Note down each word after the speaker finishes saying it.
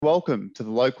Welcome to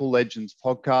the Local Legends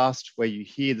podcast, where you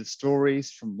hear the stories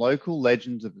from local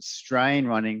legends of Australian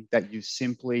running that you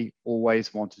simply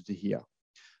always wanted to hear.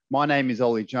 My name is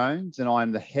Ollie Jones, and I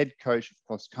am the head coach of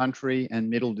cross country and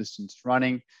middle distance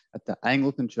running at the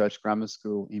Anglican Church Grammar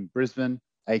School in Brisbane,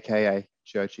 aka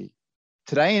Churchy.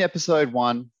 Today in episode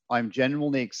 1, I'm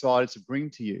genuinely excited to bring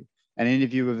to you an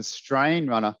interview with Australian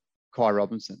runner Kai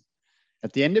Robinson.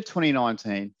 At the end of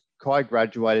 2019, Kai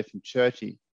graduated from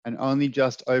Churchy and only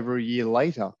just over a year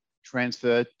later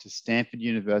transferred to Stanford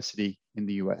University in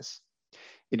the US.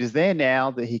 It is there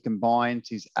now that he combines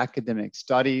his academic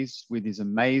studies with his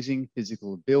amazing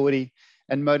physical ability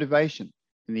and motivation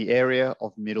in the area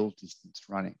of middle distance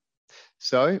running.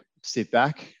 So sit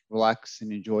back, relax,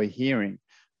 and enjoy hearing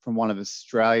from one of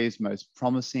Australia's most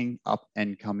promising up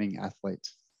and coming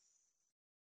athletes.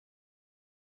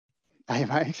 Hey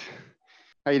mate,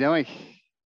 how you doing?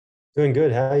 Doing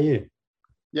good. How are you?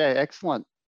 Yeah, excellent.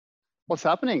 What's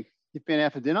happening? You've been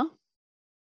out for dinner?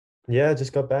 Yeah,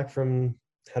 just got back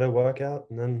had a workout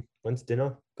and then went to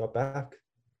dinner, got back.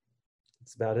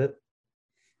 That's about it.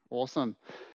 Awesome.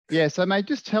 Yeah, so mate,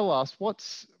 just tell us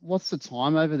what's the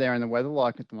time over there and the weather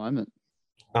like at the moment?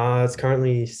 It's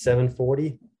currently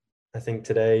 7:40. I think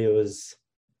today it was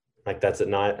that's at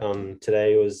night.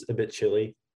 Today it was a bit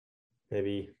chilly.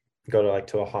 Maybe got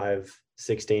to a high of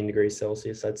 16 degrees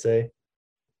Celsius, I'd say.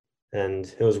 And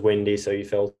it was windy, so you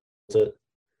felt it.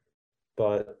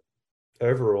 But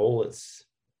overall, it's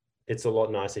a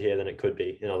lot nicer here than it could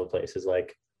be in other places.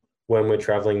 Like when we're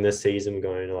traveling this season, we're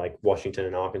going to Washington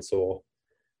and Arkansas,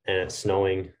 and it's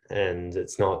snowing, and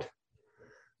it's not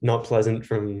pleasant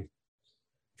from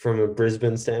a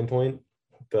Brisbane standpoint,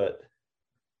 but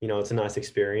it's a nice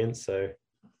experience. So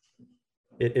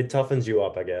it toughens you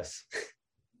up, I guess.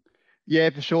 Yeah,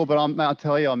 for sure. But I'll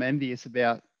tell you, I'm envious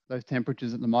about those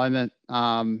temperatures at the moment.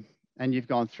 And you've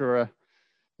gone through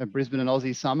a Brisbane and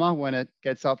Aussie summer when it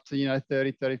gets up to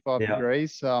 30, 35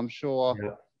 degrees. So I'm sure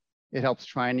it helps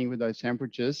training with those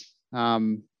temperatures.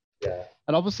 And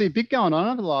obviously a bit going on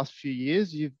over the last few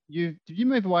years. Did you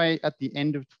move away at the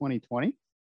end of 2020?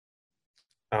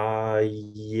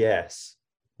 Yes.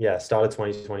 Yeah, started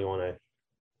 2021. I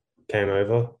came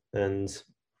over, and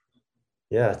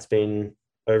it's been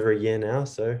over a year now,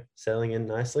 so settling in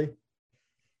nicely.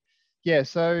 Yeah,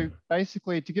 so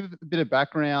basically to give a bit of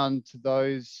background to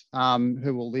those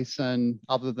who will listen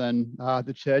other than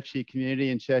the Churchy community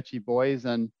and Churchy boys,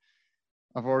 and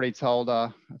I've already told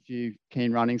a few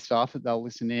keen running staff that they'll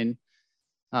listen in.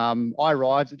 I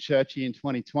arrived at Churchy in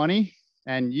 2020,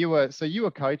 and you were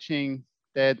coaching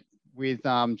there with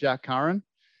Jack Curran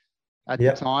at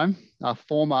the time, a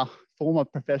former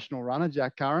professional runner,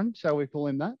 Jack Curran. Shall we call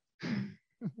him that?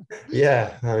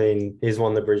 Yeah, I mean, he's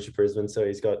won the Bridge to Brisbane, so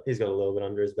he's got a little bit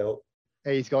under his belt.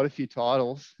 He's got a few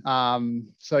titles.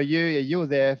 So you were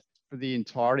there for the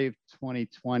entirety of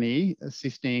 2020,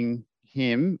 assisting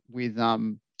him with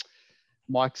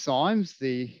Mike Symes,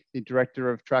 the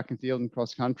director of track and field and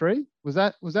cross country. Was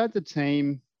that the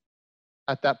team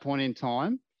at that point in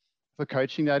time for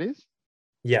coaching? That is.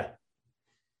 Yeah.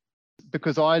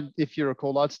 Because if you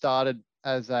recall, I'd started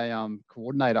as a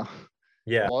coordinator.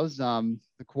 Yeah.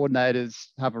 The coordinators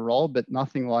have a role, but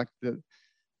nothing like the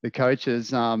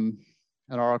coaches at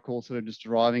Oracle, sort of just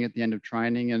arriving at the end of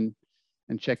training and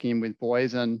checking in with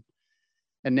boys. And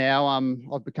now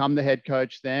I've become the head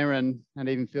coach there and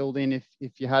even filled in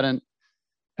if you hadn't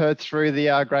heard through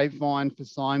the grapevine for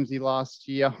Symesy last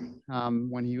year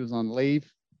when he was on leave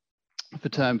for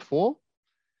term 4.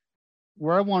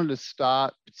 Where I wanted to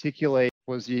start particularly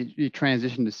was you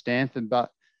transition to Stanford, but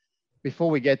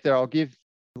before we get there, I'll give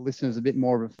the listeners a bit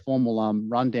more of a formal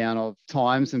rundown of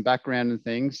times and background and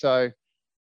things. So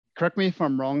correct me if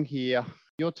I'm wrong here.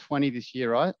 You're 20 this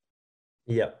year, right?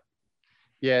 Yeah.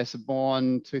 Yeah, so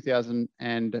born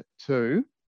 2002,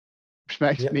 which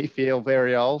makes me feel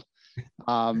very old,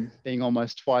 being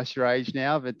almost twice your age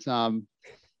now. But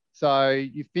so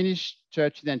you finished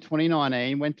Churchy then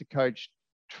 2019, went to coach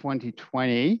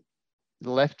 2020,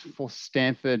 left for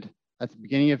Stanford at the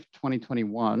beginning of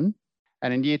 2021.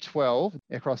 And in year 12,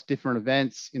 across different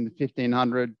events in the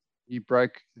 1500, you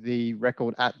broke the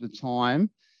record at the time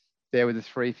there with a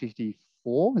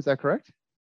 3:54. Is that correct?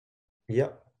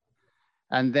 Yep.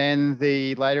 And then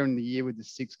later in the year with the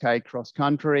 6K cross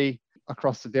country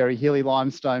across the very hilly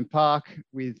limestone park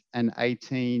with an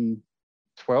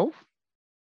 18:12.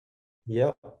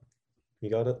 Yep. You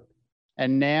got it.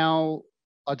 And now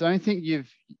I don't think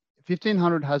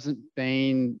 1500 hasn't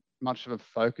been much of a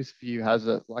focus for you, has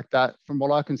it? Like that, from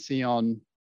what I can see on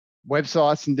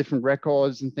websites and different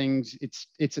records and things, it's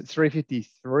at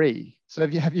 3:53. So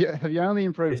have you only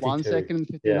improved 1 52. second in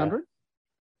the Yeah. 1500?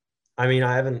 I mean,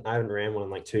 I haven't ran one in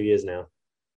like 2 years now.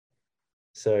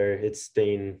 So it's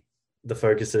been, the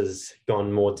focus has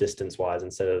gone more distance wise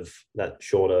instead of that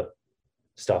shorter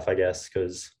stuff, I guess,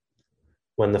 because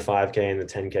when the 5K and the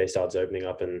 10K starts opening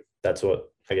up, and that's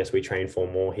what I guess we train for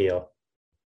more here,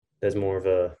 there's more of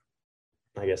a,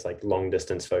 I guess, like long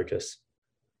distance focus.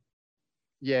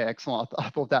 Yeah, excellent. I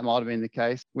thought that might have been the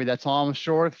case with that time. I'm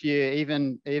sure if you,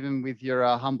 even with your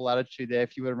humble attitude there,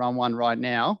 if you were to run one right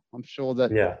now, I'm sure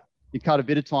that Yeah. you cut a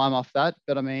bit of time off that.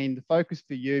 But I mean, the focus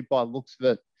for you, by the looks of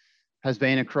it, has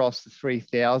been across the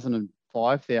 3,000 and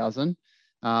 5,000.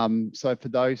 So for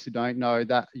those who don't know,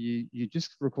 that you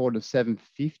just recorded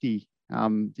 750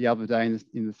 the other day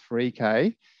in the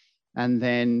 3K. And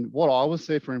then what I was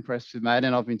super impressed with, mate,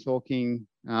 and I've been talking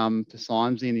to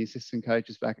Simesy and the assistant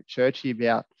coaches back at Churchy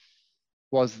about,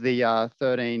 was the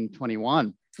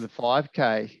 13:21 for the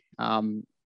 5K. I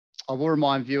will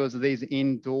remind viewers of these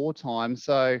indoor times.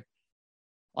 So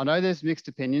I know there's mixed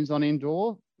opinions on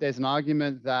indoor. There's an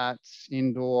argument that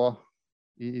indoor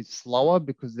is slower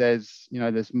because there's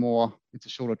more, it's a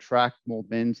shorter track, more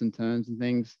bends and turns and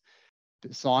things.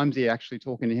 But Simesy, actually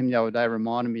talking to him the other day,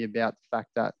 reminded me about the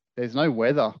fact that there's no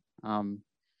weather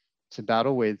to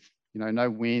battle with, no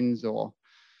winds or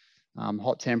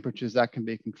hot temperatures that can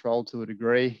be controlled to a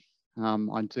degree.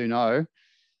 I do know.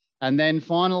 And then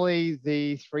finally,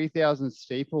 the 3,000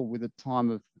 steeple with a time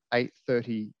of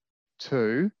 8:32.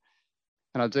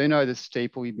 And I do know the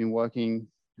steeple you've been working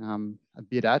a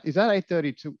bit at. Is that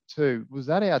 8:32? Was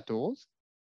that outdoors?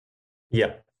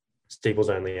 Yeah. Steeple's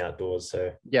only outdoors.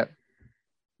 So Yep.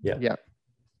 yeah. Yep.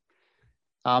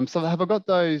 So have I got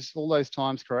all those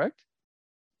times correct?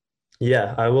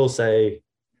 Yeah, I will say,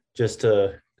 just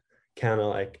to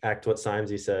act what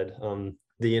Simesy said,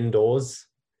 the indoors,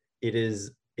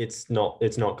 it's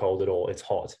not cold at all. It's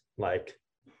hot. Like,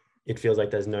 it feels like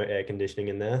there's no air conditioning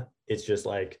in there. It's just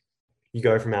like you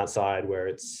go from outside where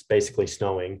it's basically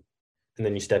snowing, and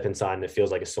then you step inside and it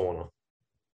feels like a sauna.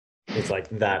 It's like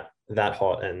that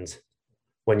hot. And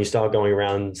when you start going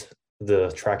around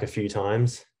the track a few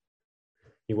times,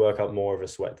 you work up more of a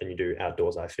sweat than you do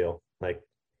outdoors. I feel like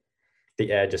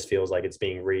the air just feels like it's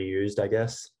being reused, I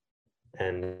guess,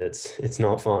 and it's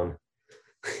not fun.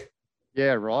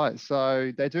 Yeah, right.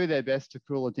 So they do their best to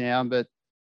cool it down, but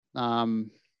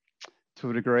to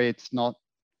a degree, it's not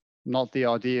the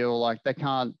ideal. Like, they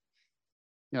can't,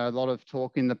 a lot of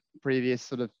talk in the previous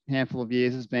sort of handful of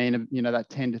years has been, that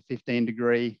 10 to 15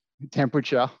 degree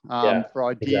temperature Yeah, for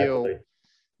ideal exactly.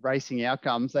 racing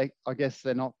outcomes. I guess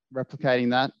they're not replicating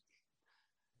that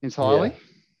entirely. Yeah.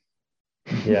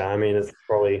 Yeah, I mean, it's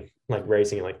probably like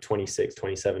racing at like 26,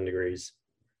 27 degrees.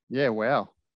 Yeah, wow.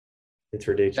 It's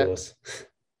ridiculous.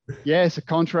 Yeah, so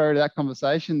contrary to that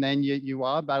conversation, then you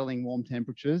are battling warm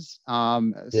temperatures.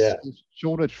 Yeah.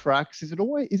 Shorter tracks. Is it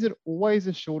always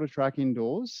a shorter track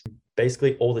indoors?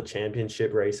 Basically, all the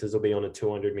championship races will be on a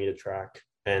 200-meter track,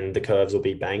 and the curves will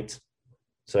be banked.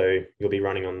 So you'll be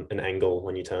running on an angle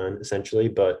when you turn, essentially.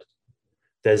 But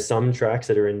there's some tracks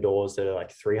that are indoors that are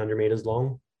like 300 meters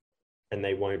long, and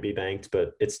they won't be banked,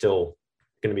 but it's still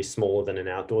going to be smaller than an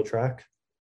outdoor track.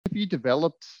 Have you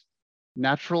developed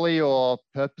naturally or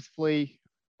purposefully,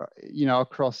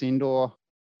 across indoor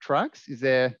tracks? Is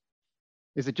it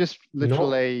just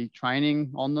literally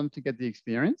training on them to get the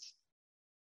experience?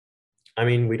 I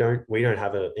mean, we don't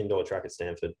have an indoor track at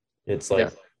Stanford. It's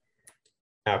like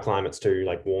our climate's too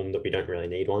like warm that we don't really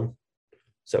need one.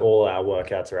 So all our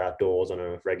workouts are outdoors on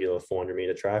a regular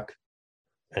 400-meter track,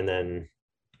 and then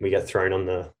we get thrown on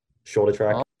the shorter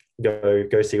track.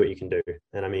 Go see what you can do.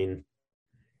 And I mean,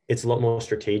 it's a lot more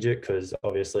strategic because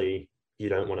obviously you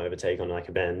don't want to overtake on like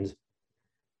a bend,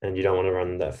 and you don't want to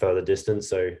run that further distance.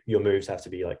 So your moves have to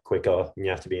be like quicker, and you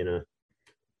have to be in a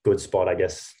good spot, I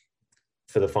guess,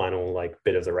 for the final like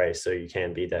bit of the race, so you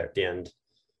can be there at the end.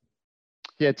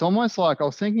 Yeah, it's almost like I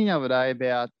was thinking the other day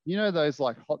about, those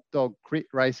like hot dog crit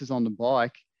races on the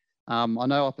bike. I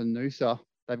know up in Noosa,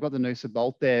 they've got the Noosa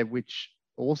Bolt there, which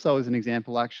also is an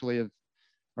example actually of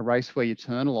a race where you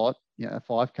turn a lot, a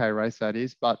 5K race that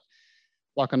is. But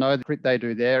like, I know the crit they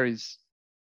do there is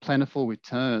plentiful with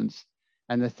turns.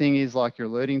 And the thing is, like you're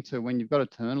alluding to, when you've got to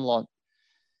turn a lot,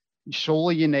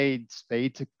 surely you need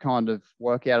speed to kind of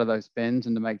work out of those bends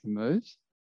and to make the moves.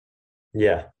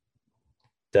 Yeah,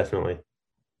 definitely.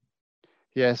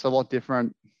 Yeah, it's a lot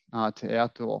different to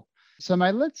outdoor. So,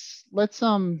 mate, let's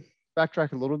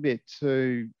backtrack a little bit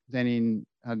to then in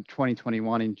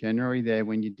 2021 in January there,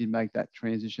 when you did make that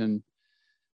transition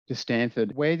to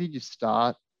Stanford. Where did you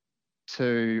start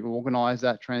to organise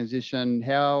that transition?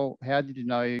 How did you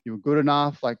know you were good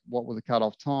enough? Like, what were the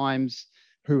cut-off times?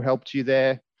 Who helped you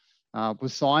there?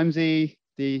 Was Simesy,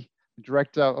 the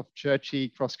director of Churchy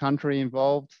Cross Country,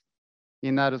 involved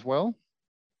in that as well?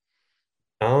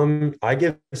 I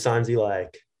give Simesy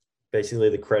like basically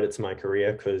the credit to my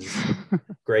career because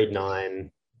grade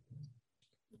 9,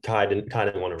 kind of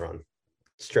didn't want to run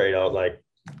straight up. Like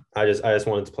I just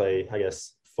wanted to play, I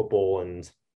guess, football and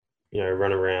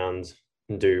run around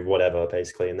and do whatever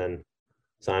basically. And then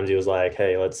Simesy was like,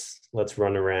 "Hey, let's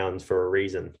run around for a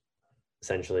reason,"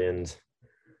 essentially, and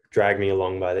dragged me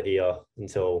along by the ear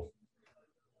until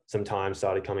some time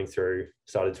started coming through,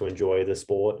 started to enjoy the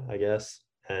sport, I guess,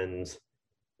 and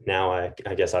now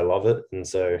I guess I love it. And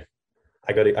so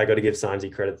I got to give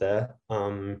Simesy credit there.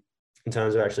 In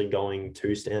terms of actually going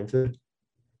to Stanford,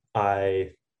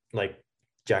 I like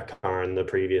Jack Curran, the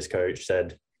previous coach,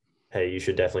 said, "Hey, you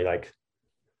should definitely like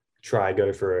try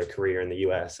go for a career in the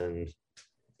US." And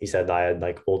he said that I had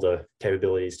like all the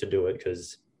capabilities to do it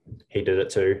because he did it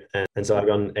too. And so I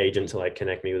got an agent to like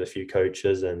connect me with a few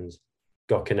coaches and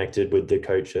got connected with the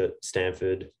coach at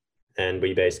Stanford. And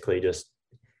we basically just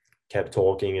kept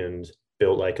talking and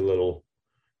built like a little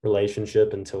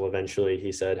relationship until eventually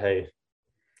he said, "Hey,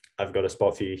 I've got a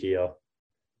spot for you here."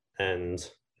 And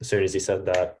as soon as he said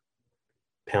that,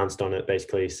 pounced on it,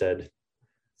 basically said,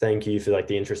 "Thank you for like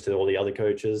the interest of all the other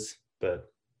coaches,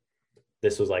 but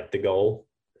this was like the goal,"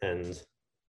 and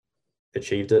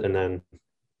achieved it. And then,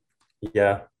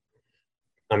 yeah,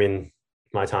 I mean,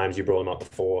 my times, you brought them up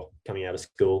before, coming out of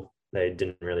school, they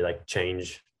didn't really like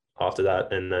change after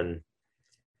that. And then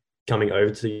coming over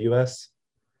to the US,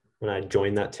 when I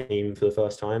joined that team for the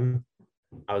first time,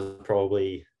 I was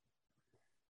probably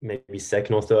maybe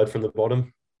second or third from the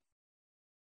bottom.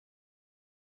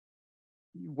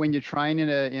 When you train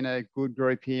in a good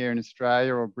group here in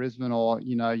Australia or Brisbane, or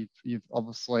you've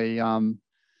obviously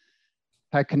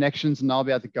had connections and know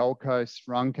about the Gold Coast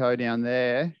Run Co down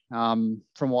there. From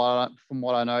what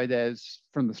I know, there's,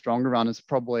 from the stronger runners,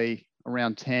 probably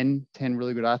around 10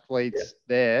 really good athletes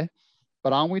there.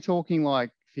 But aren't we talking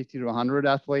like 50 to 100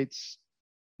 athletes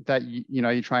that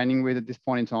you're training with at this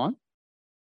point in time?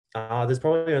 There's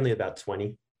probably only about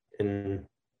 20 in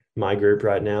my group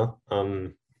right now.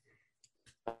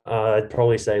 I'd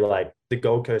probably say like the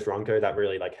Gold Coast Run Co, that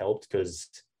really like helped because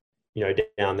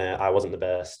down there I wasn't the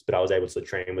best, but I was able to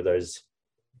train with those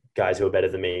guys who were better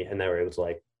than me, and they were able to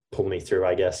like pull me through,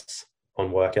 I guess,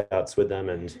 on workouts with them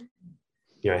and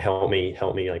help me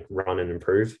like run and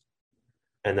improve.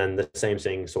 And then the same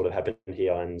thing sort of happened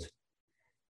here. And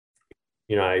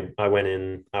I went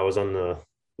in, I was on the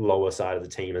lower side of the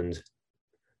team, and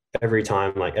every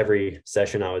time, like every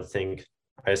session, I would think,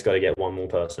 I just got to get one more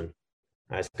person.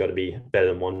 I just got to be better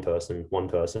than one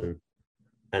person.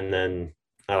 And then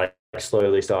I like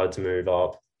slowly started to move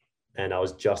up, and I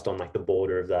was just on like the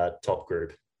border of that top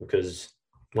group because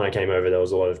when I came over, there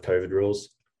was a lot of COVID rules.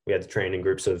 We had to train in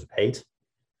groups of 8.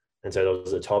 And so there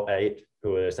was the top 8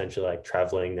 who were essentially like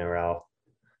traveling. They were our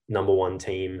number 1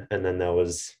 team. And then there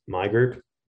was my group.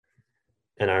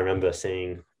 And I remember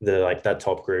seeing that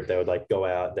top group, they would like go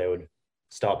out, they would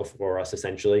start before us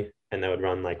essentially, and they would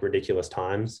run like ridiculous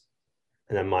times.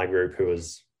 And then my group, who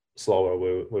was slower,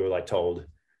 we were like told,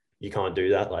 "You can't do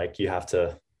that. Like you have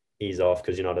to ease off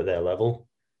because you're not at their level."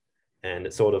 And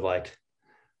it sort of like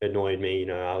annoyed me.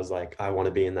 I was like, I want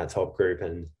to be in that top group.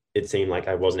 And it seemed like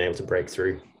I wasn't able to break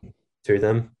through to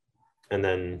them. And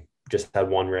then just had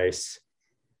one race.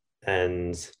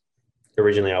 And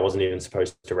originally I wasn't even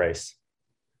supposed to race.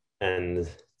 And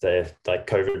the like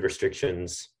COVID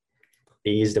restrictions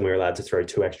eased and we were allowed to throw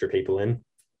 2 extra people in.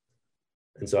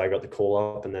 And so I got the call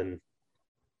up, and then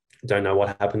don't know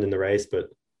what happened in the race, but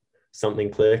something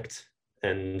clicked,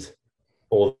 and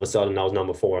all of a sudden I was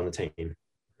number 4 on the team.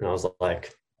 And I was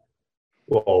like,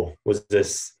 whoa, were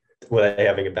they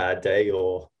having a bad day,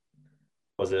 or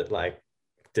was it like,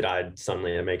 did I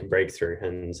suddenly make a breakthrough?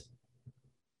 And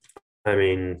I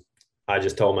mean, I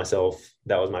just told myself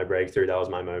that was my breakthrough. That was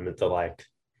my moment that like,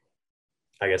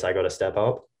 I guess I got to step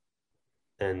up.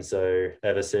 And so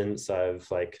ever since, I've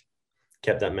like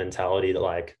kept that mentality that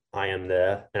like I am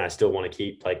there, and I still want to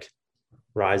keep like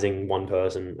rising one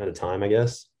person at a time, I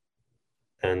guess.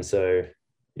 And so,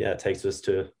 yeah, it takes us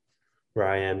to where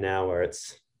I am now, where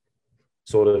it's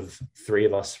sort of 3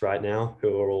 of us right now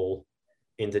who are all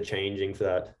interchanging for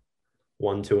that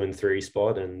 1, 2, and 3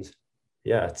 spot. And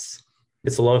yeah, it's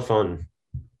a lot of fun.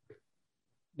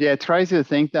 Yeah, it's crazy to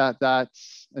think that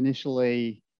that's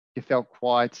initially you felt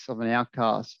quite of an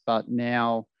outcast, but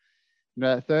now,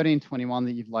 13:21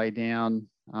 that you've laid down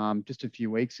just a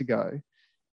few weeks ago,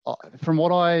 from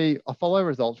what I follow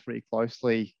results pretty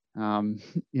closely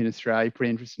in Australia,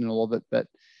 pretty interested in all of it, but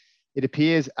it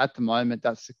appears at the moment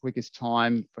that's the quickest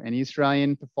time for any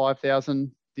Australian for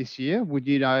 5,000 this year. Would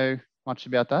you know much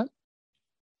about that?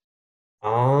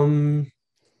 I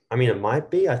mean, it might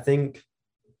be. I think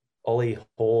Ollie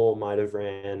Hoare might have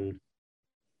ran.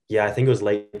 Yeah, I think it was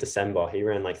late December. He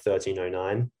ran like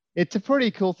 13:09. It's a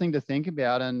pretty cool thing to think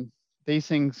about. And these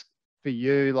things for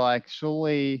you, like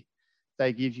surely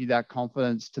they give you that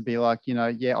confidence to be like,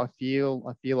 yeah, I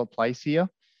feel a place here.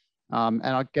 And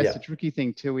I guess Yeah, the tricky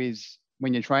thing too is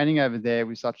when you're training over there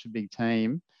with such a big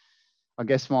team, I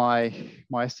guess my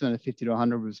estimate of 50 to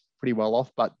 100 was pretty well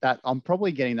off, but that I'm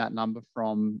probably getting that number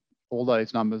from all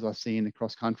those numbers I see in the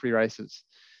cross country races.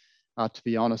 To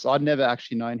be honest, I'd never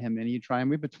actually known how many you train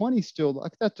with, but 20 still,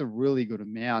 like that's a really good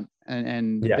amount.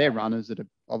 And yeah, they're runners that are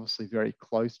obviously very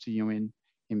close to you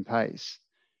in pace.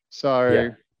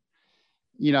 So,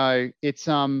 yeah, it's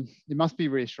it must be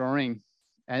reassuring.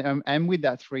 And with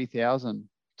that 3,000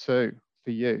 too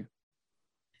for you.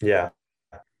 yeah.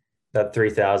 That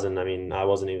 3,000. I mean, I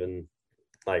wasn't even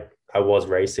like I was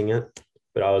racing it,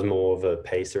 but I was more of a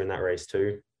pacer in that race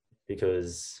too,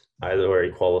 because I had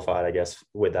already qualified, I guess,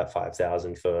 with that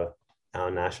 5,000 for our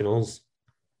nationals,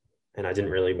 and I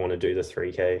didn't really want to do the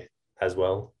 3K as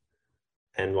well.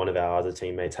 And one of our other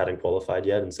teammates hadn't qualified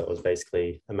yet, and so it was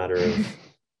basically a matter of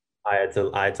I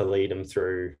had to lead him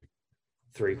through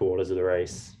 3/4 of the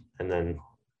race, and then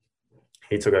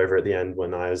he took over at the end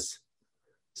when I was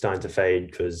starting to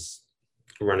fade, because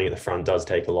running at the front does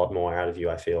take a lot more out of you,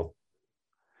 I feel.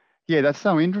 Yeah, that's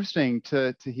so interesting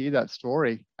to hear that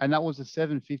story. And that was a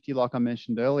 750, like I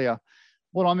mentioned earlier.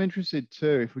 What I'm interested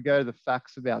too, if we go to the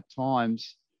facts about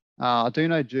times, I do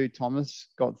know Jude Thomas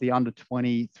got the under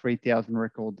 20 3,000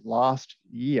 record last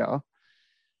year,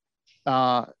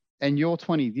 uh, and you're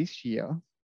 20 this year.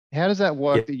 How does that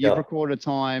work that you've Yeah, recorded a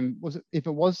time? Was it, if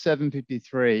it was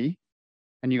 753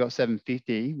 and you got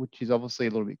 750, which is obviously a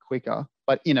little bit quicker,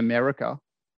 but in America,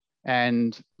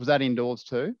 and was that indoors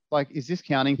too? Like, is this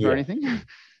counting for yeah. anything?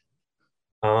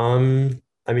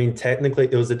 I mean, technically,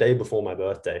 it was the day before my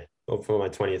birthday, or before my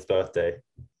 20th birthday.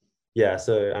 Yeah,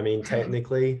 so I mean,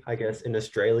 technically, I guess in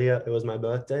Australia, it was my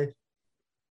birthday.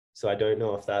 So I don't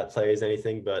know if that plays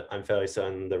anything, but I'm fairly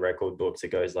certain the record books, it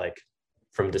goes like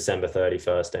from December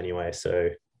 31st anyway.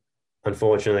 So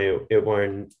unfortunately, it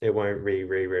won't be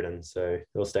rewritten. So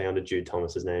it'll stay under Jude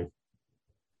Thomas's name.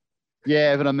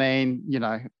 Yeah, but I mean,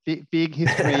 big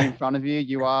history in front of you.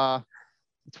 You are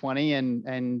 20,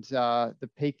 and the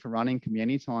peak for running can be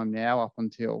any time now up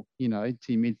until to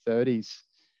your mid 30s.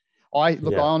 I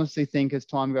Yeah. honestly think as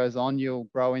time goes on, you'll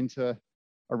grow into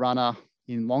a runner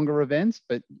in longer events.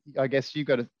 But I guess you've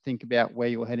got to think about where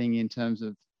you're heading in terms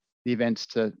of the events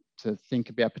to think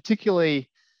about, particularly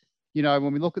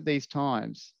when we look at these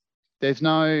times. There's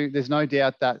no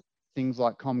doubt that things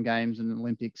like Com Games and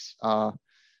Olympics are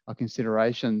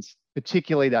considerations,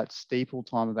 particularly that steeple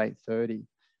time of 8:30.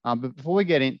 But before we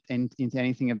get into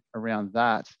anything around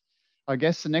that, I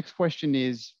guess the next question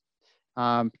is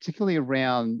particularly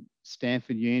around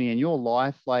Stanford Uni and your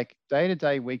life, like day to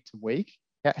day, week to week.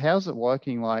 How's it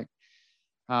working? Like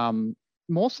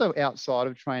more so outside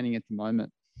of training at the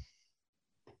moment.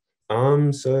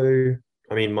 So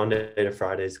I mean, Monday to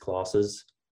Friday's classes,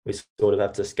 we sort of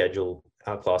have to schedule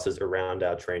our classes around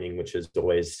our training, which is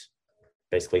always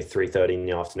basically 3:30 in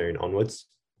the afternoon onwards.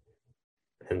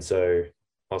 And so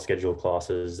I'll schedule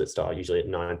classes that start usually at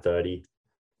 9:30,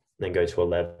 then go to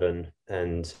 11.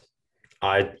 And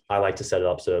I like to set it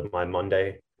up so my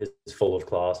Monday is full of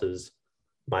classes,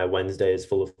 my Wednesday is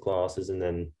full of classes, and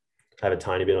then I have a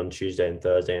tiny bit on Tuesday and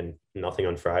Thursday and nothing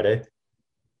on Friday.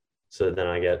 So then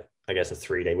I get, I guess, a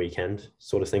 3-day weekend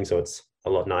sort of thing. So it's a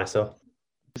lot nicer.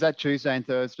 Is that Tuesday and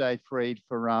Thursday freed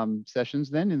for sessions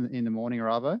then in the morning or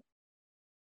arvo?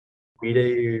 We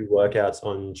do workouts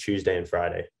on Tuesday and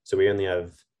Friday. So we only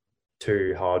have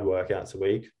 2 hard workouts a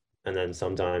week. And then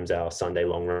sometimes our Sunday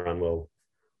long run will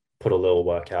put a little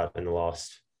workout in the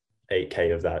last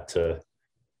 8K of that to,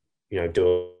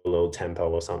 do a little tempo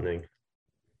or something.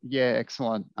 Yeah,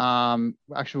 excellent.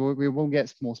 Actually, we will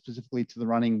get more specifically to the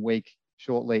running week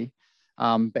shortly.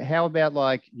 But how about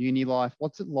like uni life?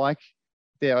 What's it like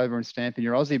there over in Stanford?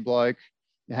 You're an Aussie bloke.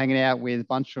 You're hanging out with a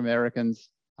bunch of Americans.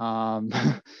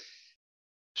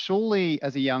 Surely,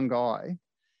 as a young guy,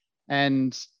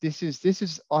 and this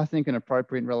is I think an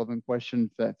appropriate and relevant question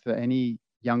for any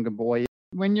younger boy.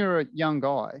 When you're a young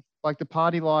guy, like the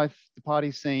party life, the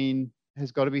party scene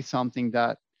has got to be something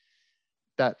that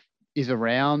is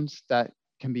around, that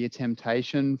can be a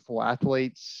temptation for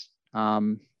athletes.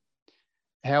 How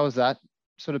is that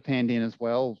sort of panned in as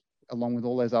well, along with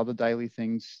all those other daily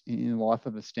things in the life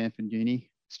of a Stanford Uni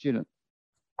student?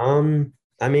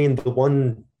 I mean, the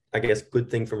one, I guess, good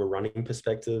thing from a running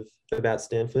perspective about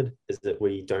Stanford is that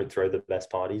we don't throw the best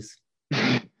parties.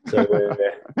 So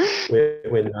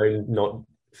we're known not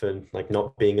for like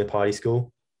not being a party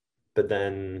school, but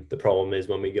then the problem is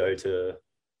when we go to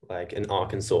like in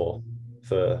Arkansas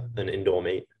for an indoor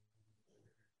meet,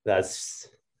 that's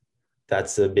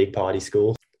a big party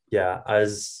school. Yeah,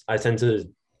 as I tend to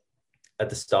at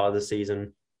the start of the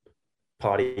season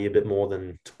party a bit more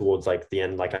than towards like the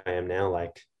end, like I am now.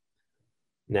 Like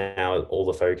now all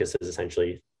the focus is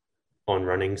essentially on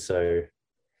running, so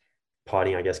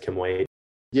partying I guess can wait.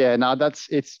 Yeah, no, that's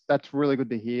really good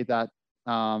to hear that.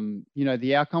 You know,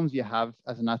 the outcomes you have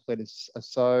as an athlete are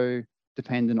so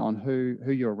dependent on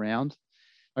who you're around.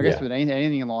 I guess with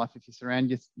anything in life, if you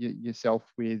surround yourself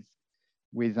with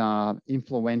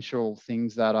influential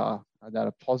things that are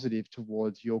positive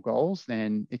towards your goals,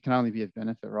 then it can only be of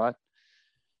benefit, right?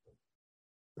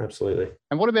 Absolutely.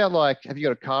 And what about, like, have you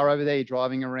got a car over there? You're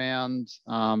driving around?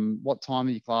 What time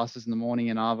are your classes in the morning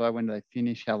in Arvo? When do they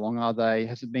finish? How long are they?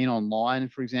 Has it been online,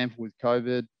 for example, with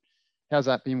COVID? How's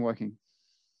that been working?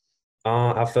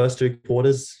 Our first 2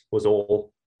 quarters was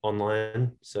all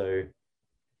online. So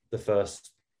the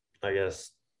first, I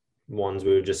guess, ones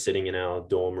we were just sitting in our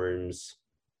dorm rooms,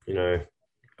 you know,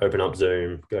 open up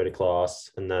Zoom, go to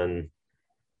class, and then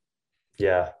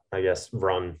I guess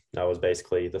run. That was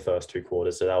basically the first 2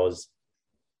 quarters. So that was,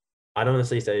 I'd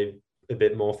honestly say, a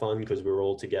bit more fun because we were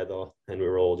all together and we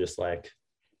were all just like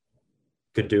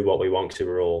could do what we want because we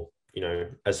were all, you know,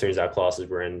 as soon as our classes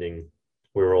were ending,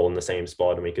 we were all in the same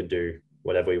spot and we could do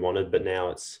whatever we wanted. But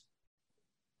now it's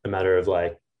a matter of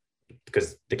like,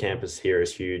 because the campus here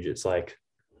is huge, it's like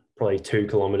probably 2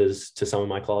 kilometers to some of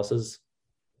my classes.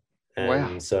 And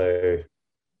wow. So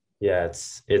yeah,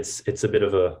 it's a bit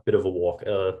of a walk.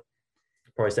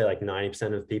 Probably say like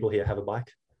 90% of people here have a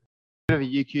bike. Bit of a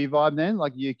UQ vibe then,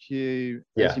 like UQ,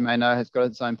 as you may know, has got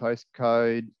its own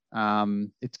postcode.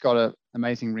 It's got an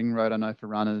amazing ring road, I know, for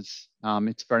runners.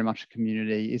 It's very much a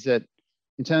community. Is it,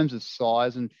 in terms of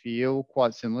size and feel,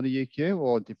 quite similar to UQ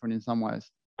or different in some ways?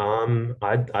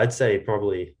 I'd say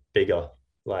probably bigger.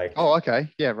 Like, oh, okay,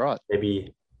 yeah, right.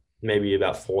 Maybe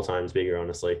about 4 times bigger,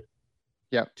 honestly.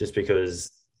 Yeah. Just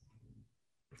because,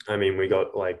 I mean, we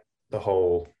got like the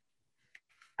whole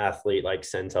athlete like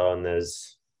center, and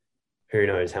there's who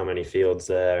knows how many fields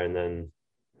there, and then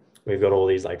we've got all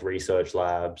these like research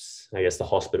labs. I guess the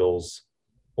hospital's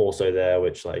also there,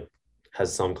 which like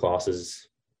has some classes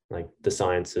like the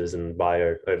sciences and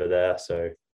bio over there. So,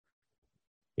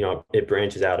 you know, it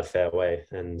branches out a fair way.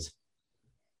 And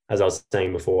as I was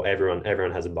saying before,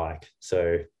 everyone has a bike.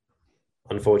 So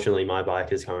unfortunately, my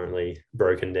bike is currently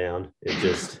broken down. It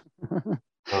just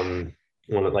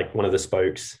one of the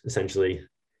spokes essentially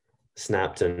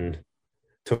snapped and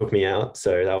took me out.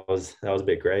 So that was a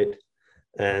bit great.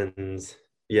 And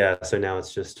yeah, so now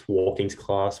it's just walking to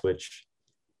class, which,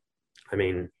 I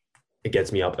mean, it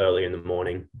gets me up early in the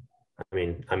morning. I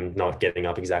mean, I'm not getting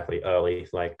up exactly early.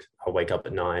 Like I'll wake up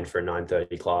at 9 for a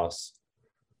 9:30 class,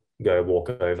 go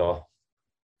walk over,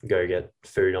 go get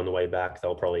food on the way back.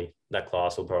 That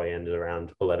class will probably end at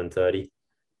around 11:30.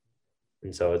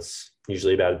 And so it's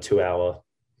usually about a 2-hour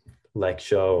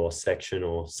lecture or section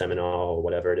or seminar or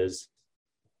whatever it is.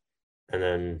 And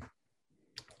then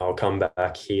I'll come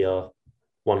back here.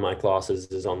 One of my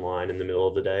classes is online in the middle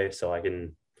of the day, so I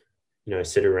can, you know,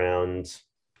 sit around,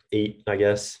 eat, I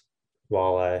guess,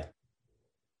 while I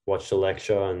watch the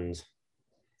lecture and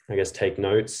I guess take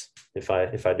notes if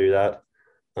I do that.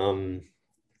 And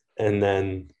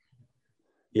then,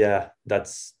 yeah,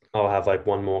 I'll have like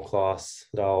one more class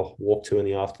that I'll walk to in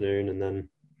the afternoon and then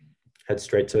head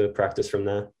straight to practice from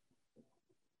there.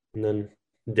 And then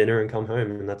dinner and come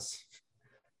home, and that's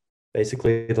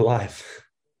basically the life.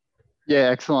 Yeah,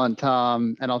 excellent.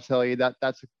 And I'll tell you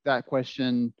that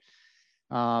question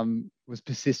was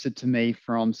persisted to me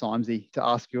from Simesy to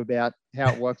ask you about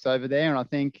how it works over there. And I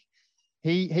think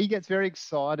he gets very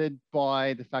excited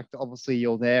by the fact that obviously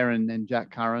you're there, and then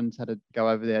Jack Curran's had to go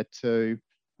over there too.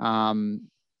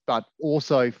 But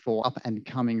also for up and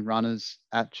coming runners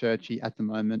at Churchy at the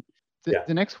moment.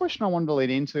 The next question I wanted to lead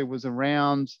into was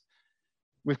around,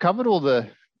 we've covered all the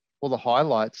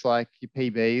highlights, like your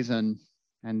PBs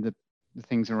and the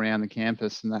things around the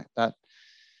campus and that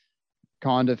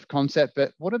kind of concept.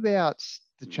 But what about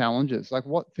the challenges? Like,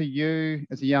 what for you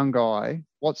as a young guy,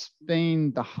 what's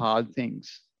been the hard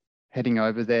things heading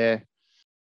over there?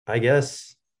 I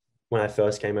guess when I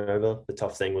first came over, the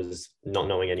tough thing was not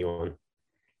knowing anyone.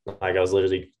 Like I was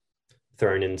literally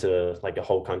thrown into like a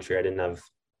whole country. I didn't have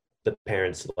the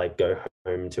parents to like go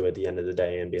home to at the end of the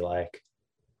day and be like,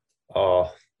 oh,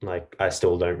 like I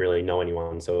still don't really know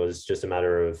anyone. So it was just a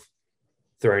matter of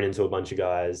thrown into a bunch of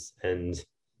guys, and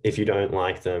if you don't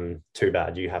like them, too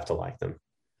bad, you have to like them.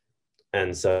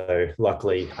 And so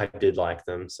luckily I did like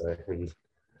them, so, and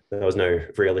there was no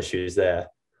real issues there.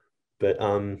 But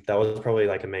that was probably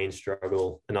like a main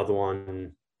struggle. Another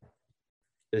one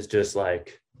is just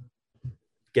like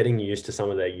getting used to some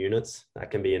of their units.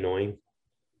 That can be annoying.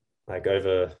 Like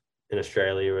over in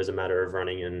Australia, as a matter of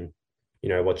running in, you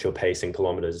know, what's your pace in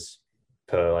kilometers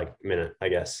per like minute, I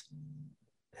guess.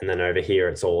 And then over here,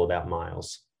 it's all about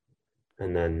miles.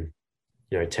 And then,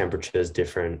 you know, temperature is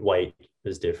different, weight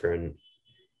is different,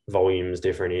 volume is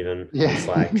different even. Yeah. It's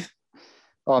like,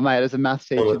 oh mate, as a maths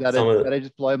teacher, that'd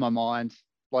just blow my mind.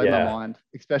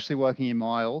 Especially working in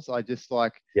miles. I just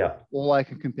like, all I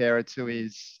can compare it to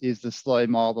is the slow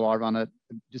mile that I run at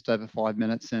just over 5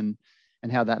 minutes, and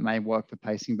how that may work for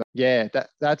pacing. But yeah,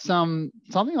 that's something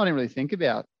I didn't really think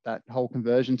about, that whole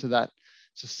conversion to that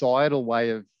societal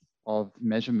way of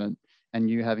measurement, and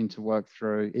you having to work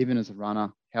through, even as a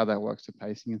runner, how that works to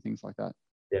pacing and things like that.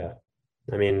 Yeah.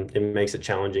 I mean, it makes it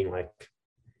challenging. Like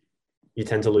you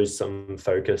tend to lose some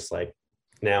focus. Like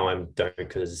now I don't,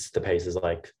 because the paces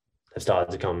like have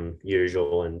started to come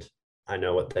usual and I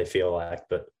know what they feel like.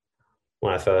 But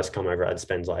when I first come over, I'd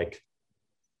spend like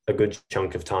a good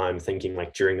chunk of time thinking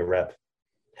like during a rep,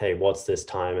 hey, what's this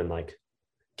time? And like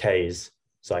Ks,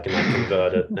 so I can like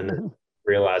convert it and then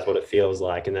realize what it feels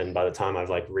like. And then by the time I've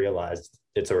like realized,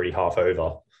 it's already half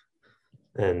over.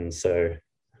 And so,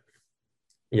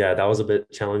 yeah, that was a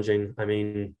bit challenging. I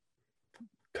mean,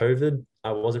 COVID,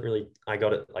 I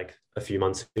got it like a few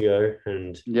months ago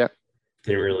and didn't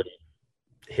really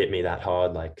hit me that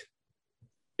hard. Like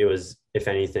it was, if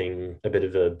anything, a bit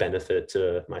of a benefit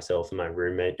to myself and my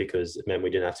roommate, because it meant we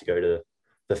didn't have to go to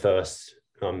the first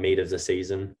meet of the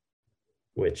season,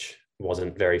 which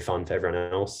wasn't very fun for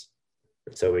everyone else.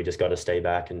 So we just got to stay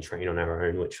back and train on our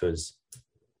own, which was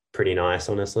pretty nice,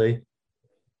 honestly.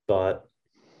 But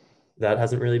that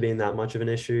hasn't really been that much of an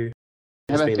issue.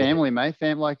 How about family, mate?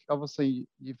 Like obviously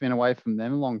you've been away from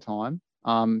them a long time.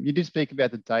 You did speak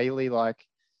about the daily, like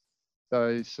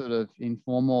those sort of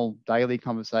informal daily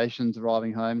conversations,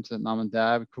 arriving home to mum and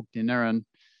dad, cook dinner and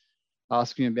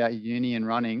asking about uni and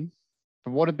running.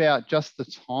 But what about just the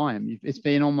time? It's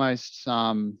been almost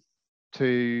over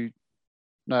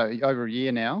a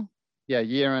year now. Yeah, about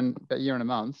a year and a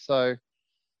month. So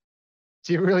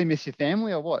do you really miss your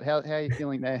family or what? How are you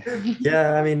feeling there?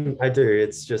 Yeah, I mean, I do.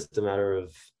 It's just a matter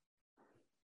of,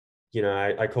 you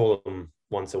know, I call them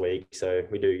once a week. So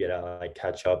we do get our like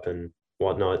catch up and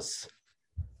whatnot.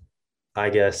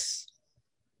 I guess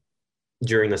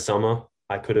during the summer,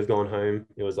 I could have gone home.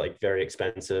 It was like very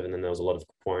expensive. And then there was a lot of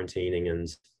quarantining and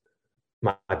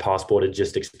my passport had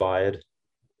just expired.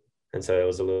 And so it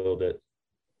was a little bit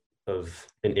of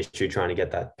an issue trying to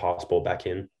get that passport back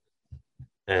in.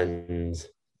 And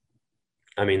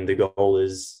I mean, the goal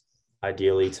is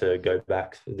ideally to go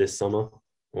back this summer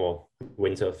or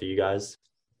winter for you guys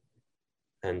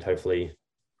and hopefully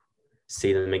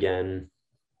see them again,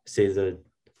 see the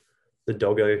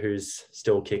doggo who's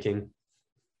still kicking.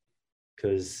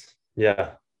 Because,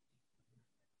 yeah.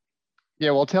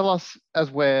 Yeah, well, tell us,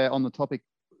 as we're on the topic,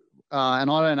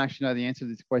 and I don't actually know the answer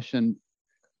to this question,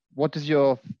 what does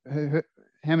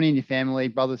how many in your family,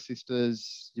 brothers,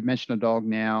 sisters? You mentioned a dog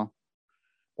now.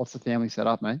 What's the family set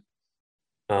up, mate?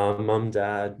 Mum,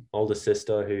 dad, older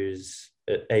sister who's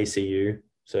at ACU,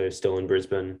 so still in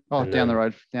Brisbane. Oh, down the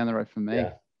road from me.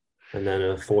 Yeah. And then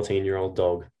a 14-year-old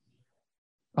dog.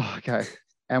 Oh, okay.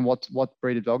 And what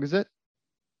breed of dog is it?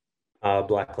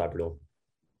 Black Labrador.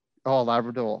 Oh,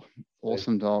 Labrador.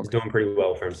 Awesome dog. He's doing pretty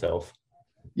well for himself.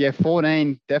 Yeah,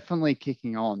 14, definitely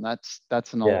kicking on. That's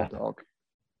an older dog.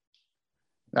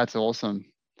 That's awesome.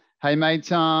 Hey, mate,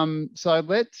 so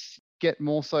let's get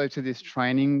more so to this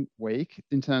training week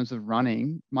in terms of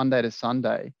running Monday to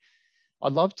Sunday.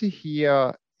 I'd love to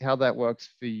hear how that works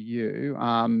for you.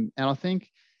 And I think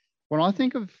when I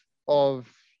think of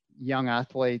young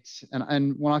athletes,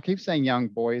 and when I keep saying young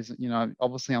boys, you know,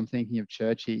 obviously I'm thinking of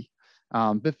churchy,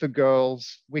 but for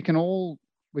girls, we can all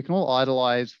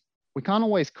idolize. We can't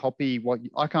always copy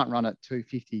I can't run at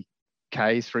 250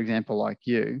 Ks, for example, like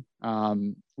you,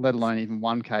 let alone even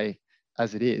 1K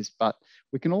as it is. But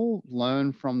we can all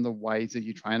learn from the ways that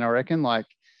you train, I reckon, like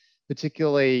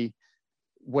particularly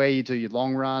where you do your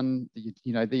long run,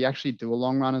 you know, that you actually do a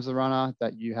long run as a runner,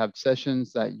 that you have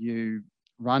sessions that you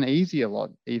run easy a lot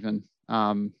even.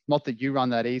 Not that you run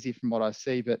that easy from what I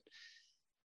see, but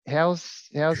how's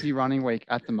your running week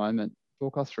at the moment?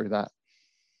 Talk us through that.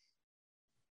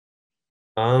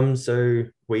 So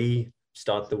we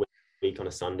start the week on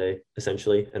a Sunday,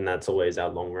 essentially, and that's always our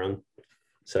long run.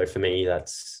 So for me,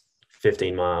 that's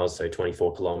 15 miles, so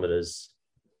 24 kilometers.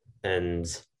 And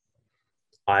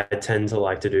I tend to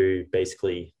like to do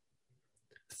basically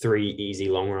 3 easy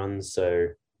long runs, so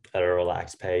at a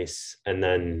relaxed pace. And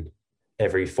then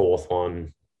every fourth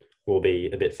one will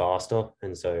be a bit faster.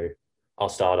 And so I'll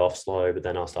start off slow, but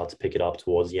then I'll start to pick it up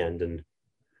towards the end and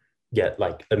get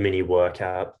like a mini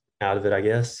workout out of it, I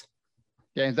guess.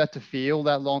 Yeah, is that to feel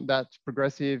that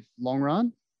progressive long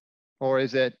run, or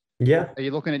is it? Yeah. Are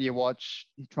you looking at your watch,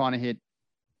 trying to hit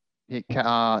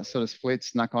sort of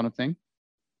splits and that kind of thing?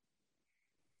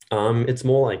 It's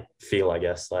more like feel, I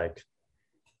guess. Like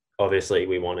obviously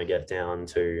we want to get down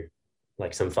to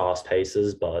like some fast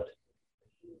paces, but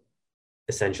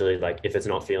essentially like if it's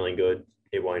not feeling good,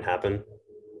 it won't happen.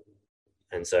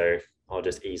 And so I'll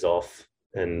just ease off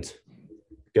and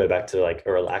go back to like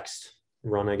a relaxed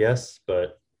run, I guess.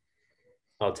 But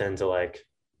I'll tend to like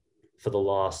for the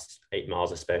last 8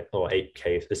 miles or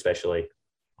 8K especially,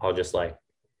 I'll just like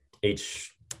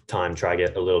each time try to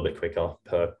get a little bit quicker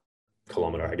per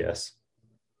kilometer, I guess.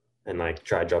 And like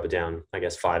try to drop it down, I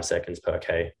guess 5 seconds per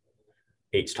K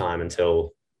each time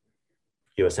until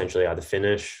you essentially either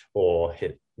finish or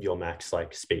hit your max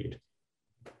like speed.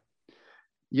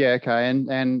 Yeah, okay.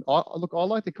 And I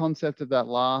like the concept of that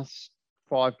last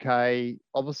 5K,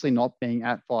 obviously not being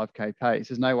at 5K pace.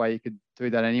 There's no way you could do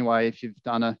that anyway if you've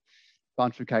done a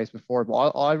bunch of Ks before. But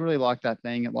I really like that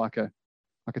being at like a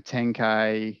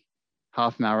 10K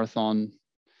half marathon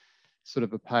sort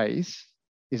of a pace.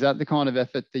 Is that the kind of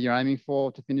effort that you're aiming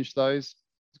for to finish those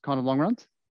kind of long runs?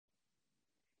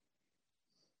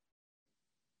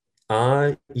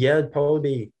 Yeah, it'd probably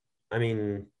be, I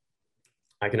mean,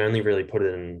 I can only really put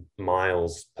it in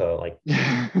miles per like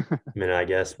minute, I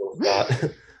guess.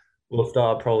 We'll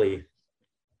start probably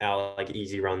our like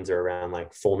easy runs are around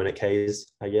like 4-minute Ks,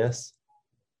 I guess.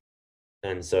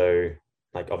 And so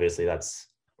like obviously that's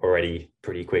already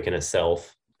pretty quick in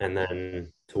itself. And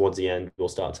then towards the end, we'll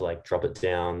start to like drop it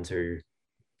down to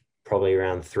probably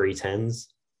around 3:10s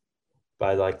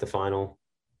by like the final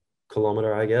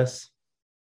kilometer, I guess.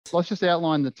 Let's just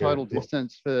outline the total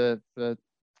distance for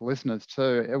listeners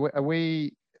too. Are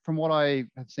we, from what I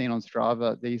have seen on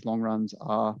Strava, these long runs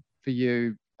are for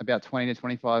you about 20 to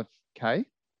 25K?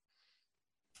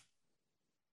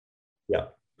 Yeah,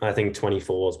 I think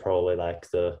 24 is probably like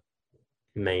the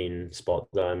main spot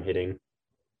that I'm hitting.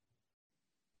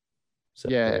 So,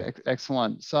 yeah,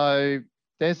 excellent. So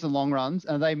there's the long runs.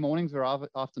 Are they mornings or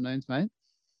afternoons, mate?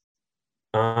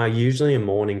 Usually a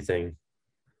morning thing.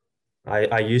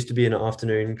 I used to be an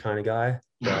afternoon kind of guy,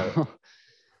 but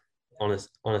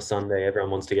on a Sunday, everyone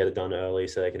wants to get it done early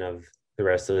so they can have the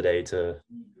rest of the day to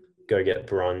go get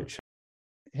brunch.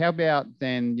 How about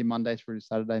then your Monday through to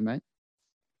Saturday, mate?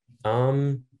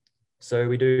 So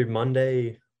we do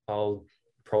Monday, I'll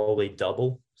probably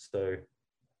double. So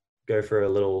go for a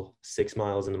little 6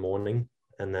 miles in the morning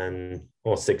and then,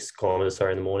 or 6 kilometers,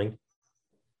 sorry, in the morning.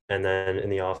 And then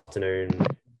in the afternoon,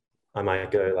 I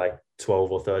might go like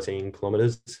 12 or 13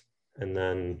 kilometers and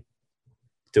then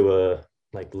do a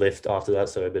like lift after that.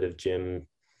 So a bit of gym,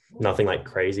 nothing like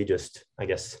crazy, just I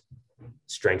guess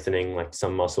strengthening like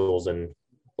some muscles and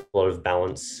a lot of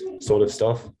balance sort of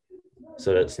stuff.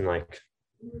 So that's in like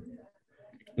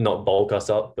not bulk us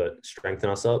up, but strengthen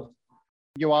us up.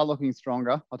 You are looking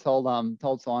stronger. I told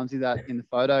Simesy that in the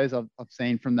photos I've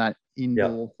seen from that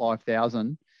indoor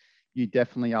 5,000, you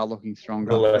definitely are looking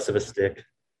stronger. The less of a stick.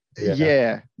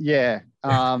 Yeah.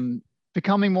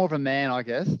 Becoming more of a man, I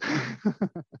guess.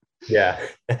 Yeah.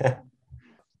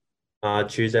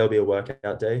 Tuesday will be a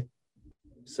workout day.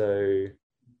 So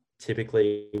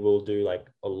typically we'll do like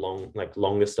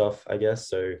longer stuff, I guess.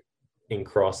 So in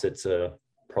cross, it's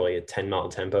probably a 10-mile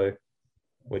tempo,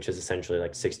 which is essentially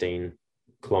like 16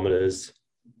 kilometers,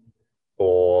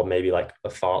 or maybe like a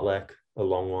fartlek, a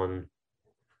long one.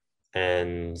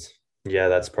 And yeah,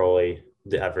 that's probably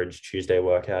the average Tuesday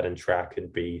workout. And track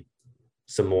could be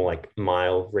some more like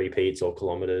mile repeats or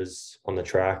kilometers on the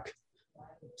track.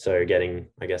 So getting,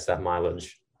 I guess, that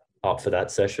mileage up for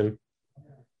that session.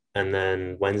 And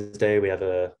then Wednesday, we have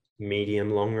a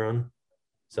medium long run.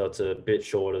 So it's a bit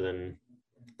shorter than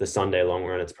the Sunday long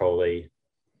run. It's probably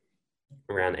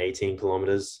around 18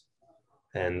 kilometers.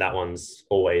 And that one's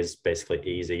always basically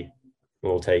easy.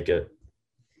 We'll take it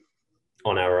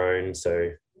on our own.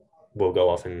 So we'll go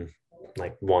off in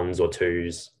like 1s or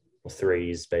 2s or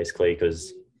 3s, basically,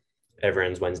 because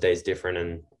everyone's Wednesday is different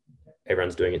and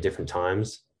everyone's doing it different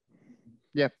times.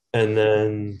 Yep. And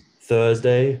then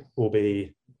Thursday will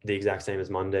be the exact same as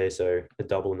Monday. So a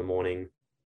double in the morning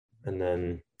and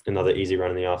then another easy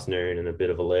run in the afternoon and a bit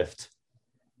of a lift.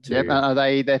 Yep. Are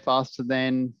they're faster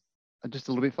than, just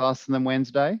a little bit faster than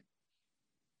Wednesday?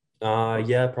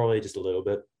 Yeah, probably just a little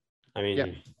bit. I mean,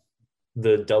 Yep.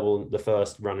 the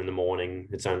first run in the morning,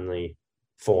 it's only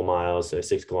 4 miles, so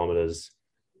 6 kilometers.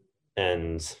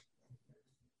 And,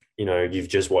 you've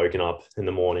just woken up in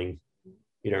the morning.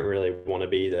 You don't really want to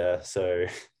be there. So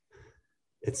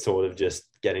it's sort of just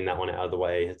getting that one out of the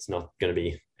way. It's not going to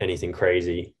be anything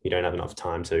crazy. You don't have enough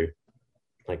time to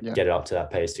get it up to that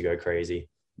pace to go crazy.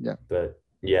 Yeah. But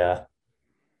yeah.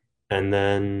 And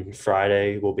then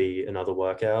Friday will be another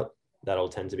workout. That'll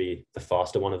tend to be the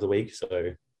faster one of the week.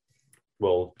 So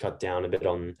we'll cut down a bit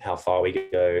on how far we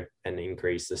go and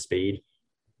increase the speed.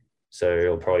 So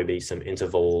it'll probably be some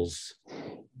intervals,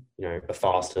 a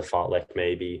faster fartlek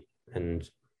maybe, and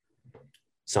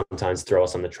sometimes throw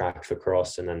us on the track for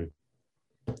cross. And then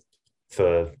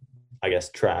for, I guess,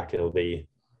 track, it'll be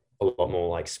a lot more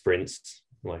like sprints,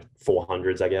 like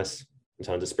 400s, I guess, in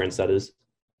terms of sprints, that is.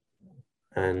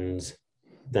 And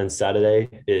then Saturday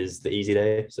is the easy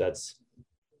day. So that's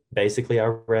basically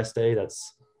our rest day.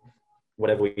 That's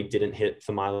whatever we didn't hit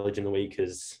for mileage in the week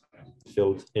is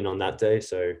filled in on that day.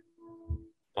 So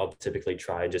I'll typically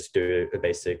try just do a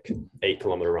basic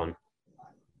 8-kilometer run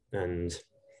and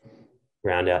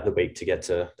round out the week to get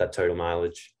to that total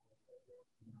mileage.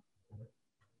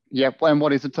 Yep. And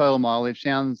what is the total mileage?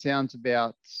 Sounds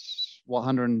about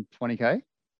 120K?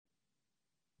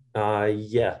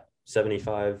 Yeah,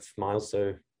 75 miles.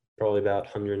 So probably about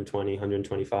 120,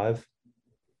 125.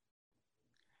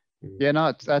 Yeah,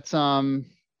 no, that's I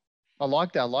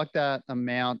like that. I like that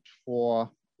amount for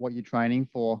what you're training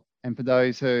for. And for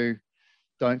those who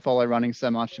don't follow running so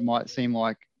much, it might seem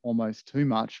like almost too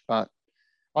much, but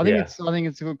I think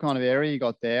it's a good kind of area you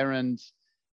got there. And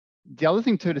the other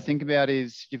thing too to think about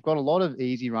is you've got a lot of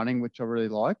easy running, which I really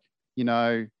like.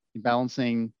 You're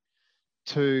balancing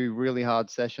 2 really hard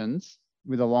sessions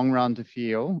with a long run to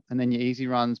feel, and then your easy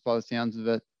runs, by the sounds of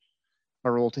it,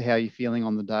 are all to how you're feeling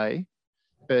on the day.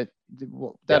 But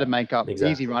that'd make up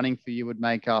exactly. Easy running for you would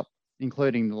make up,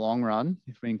 including the long run,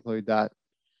 if we include that,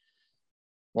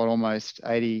 almost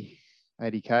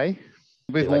 80K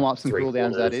with warm-ups and cool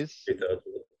downs, that is.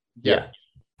 Yeah.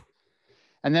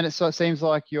 And then it seems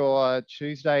like your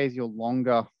Tuesday is your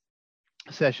longer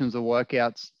sessions or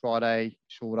workouts, Friday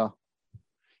shorter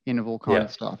interval kind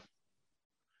of stuff.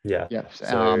 Yeah. Yeah.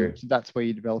 So that's where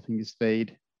you're developing your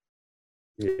speed.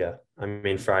 Yeah. I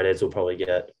mean, Fridays will probably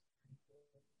get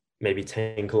maybe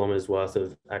 10 kilometers worth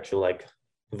of actual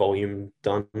volume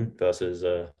done versus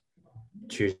a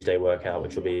Tuesday workout,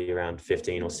 which will be around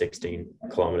 15 or 16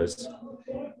 kilometers.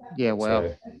 Yeah. Wow.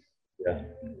 So, yeah.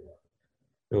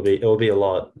 It'll be a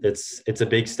lot. It's a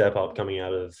big step up coming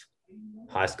out of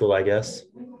high school, I guess,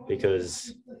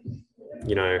 because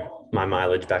my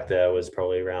mileage back there was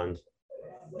probably around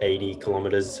 80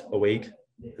 kilometers a week,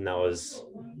 and that was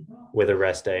with a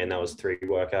rest day, and that was 3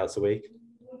 workouts a week.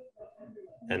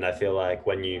 And I feel like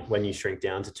when you shrink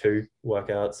down to 2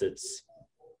 workouts,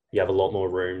 you have a lot more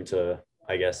room to,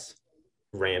 I guess,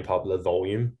 ramp up the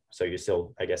volume. So you're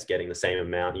still, I guess, getting the same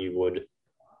amount you would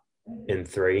in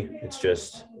 3. It's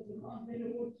just,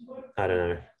 I don't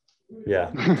know.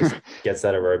 Yeah, just gets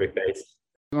that aerobic base.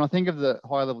 When I think of the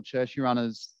high level tertiary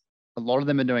runners, a lot of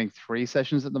them are doing 3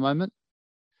 sessions at the moment.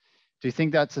 Do you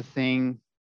think that's a thing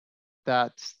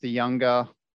that the younger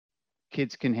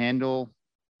kids can handle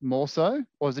more so?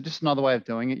 Or is it just another way of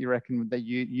doing it? You reckon that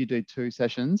you do 2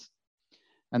 sessions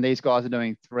and these guys are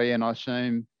doing 3, and I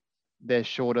assume they're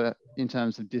shorter in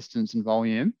terms of distance and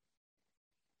volume.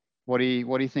 What do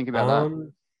you think about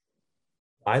that?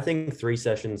 I think 3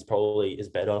 sessions probably is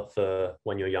better for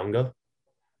when you're younger.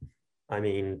 I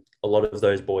mean, a lot of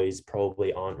those boys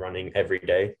probably aren't running every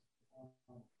day,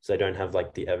 so they don't have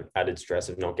the added stress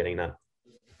of not getting that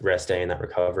rest day and that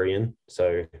recovery in.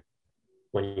 So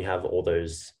when you have all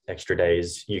those extra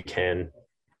days, you can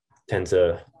tend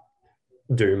to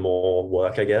do more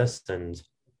work, I guess. And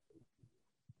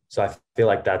so I feel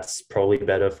like that's probably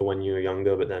better for when you're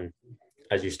younger, but then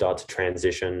as you start to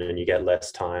transition and you get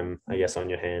less time, I guess, on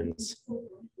your hands,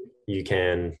 you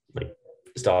can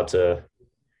start to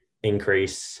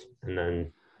increase and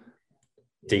then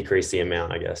decrease the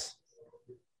amount, I guess.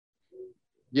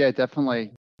 Yeah,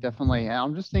 definitely. And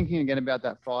I'm just thinking again about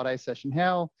that Friday session.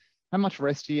 How much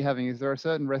rest are you having? Is there a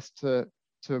certain rest to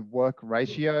work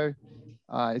ratio?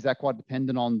 Is that quite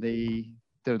dependent on the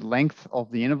length of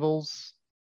the intervals?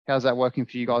 How's that working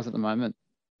for you guys at the moment?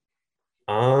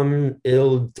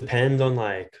 It'll depend on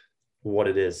what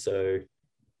it is. So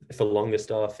for longer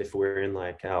stuff, if we're in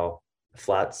our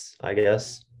flats, I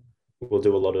guess. We'll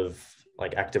do a lot of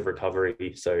like active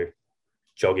recovery. So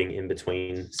jogging in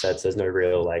between sets, there's no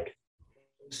real like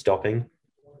stopping.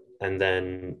 And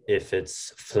then if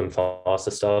it's some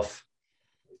faster stuff,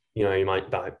 you know, you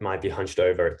might be hunched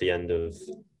over at the end of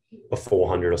a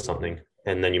 400 or something.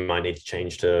 And then you might need to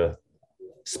change to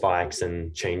spikes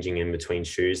and changing in between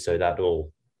shoes. So that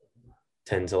will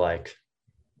tend to like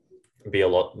be a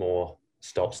lot more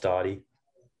stop-starty.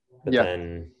 But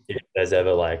then if there's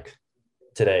ever like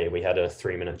today, we had a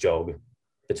 3-minute jog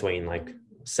between like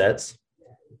sets.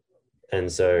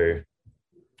 And so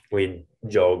we'd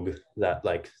jog that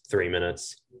like 3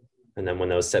 minutes. And then when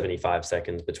there was 75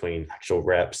 seconds between actual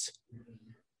reps,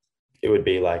 it would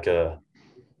be like a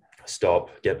stop,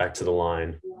 get back to the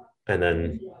line, and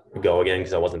then go again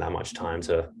because there wasn't that much time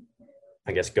to,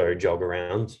 I guess, go jog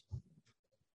around.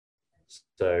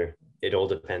 So it all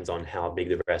depends on how big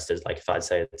the rest is. Like if I'd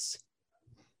say it's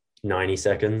 90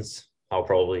 seconds, I'll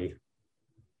probably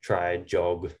try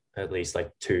jog at least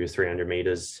like 200-300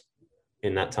 meters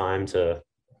in that time to,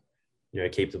 you know,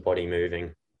 keep the body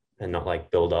moving and not like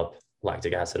build up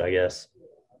lactic acid, I guess.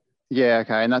 Yeah,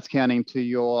 okay. And that's counting to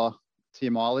your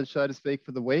mileage, so to speak,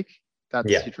 for the week.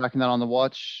 You're tracking that on the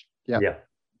watch. Yeah.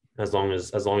 As long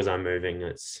as I'm moving,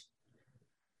 it's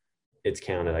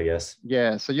counted, I guess.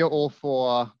 Yeah. So you're all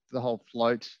for the whole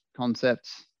float concept,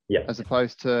 as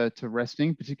opposed to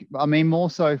resting. I mean, more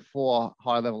so for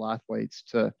high level athletes.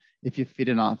 If you're fit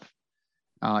enough,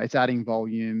 it's adding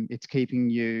volume. It's keeping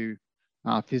you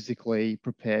physically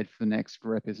prepared for the next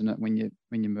rep, isn't it? When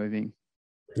you're moving.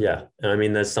 Yeah, and I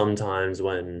mean, there's some times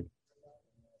when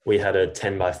we had a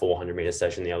 10 by 400 meter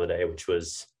session the other day, which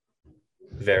was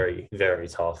very, very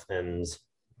tough. And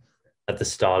at the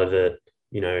start of it,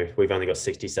 you know, we've only got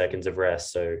 60 seconds of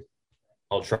rest. So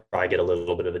I'll try get a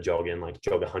little bit of a jog in, like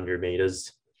jog 100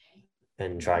 meters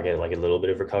and try get like a little bit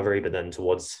of recovery. But then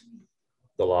towards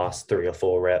the last 3 or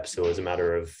 4 reps, it was a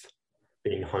matter of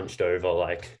being hunched over,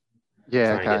 like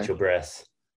trying to get your breath.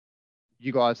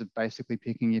 You guys are basically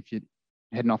picking if you're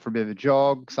heading off for a bit of a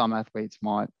jog. Some athletes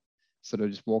might sort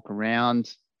of just walk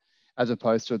around, as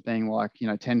opposed to it being like, you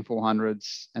know, 10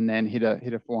 400s and then hit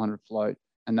a 400 float,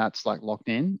 and that's like locked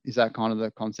in. Is that kind of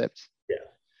the concept?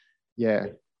 Yeah,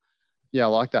 I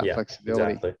like that flexibility.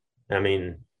 Exactly. I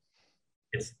mean,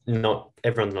 it's not,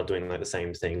 everyone's not doing like the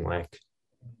same thing. Like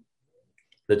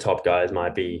the top guys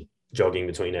might be jogging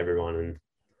between everyone and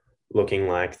looking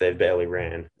like they've barely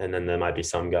ran. And then there might be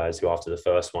some guys who after the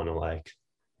first one are like,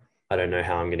 I don't know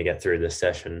how I'm going to get through this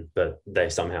session, but they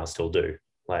somehow still do.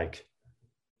 Like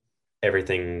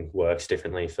everything works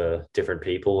differently for different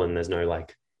people, and there's no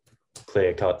like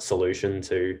clear-cut solution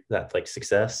to that like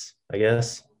success, I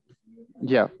guess.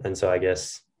 Yeah. And so I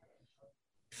guess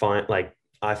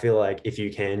I feel like if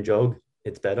you can jog,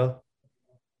 it's better.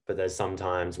 But there's some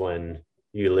times when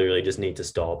you literally just need to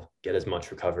stop, get as much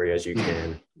recovery as you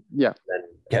can. Then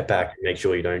get back and make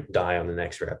sure you don't die on the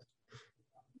next rep.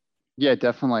 Yeah,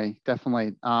 definitely.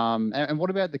 And what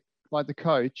about the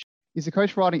coach? Is the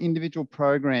coach writing individual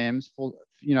programs for,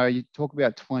 you know, you talk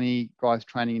about 20 guys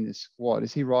training in this squad.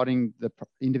 Is he writing the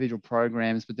individual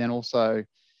programs, but then also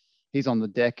he's on the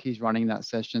deck, he's running that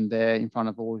session there in front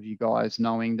of all of you guys,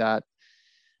 knowing that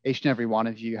each and every one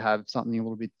of you have something a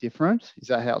little bit different? Is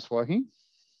that how it's working?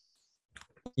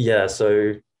 Yeah,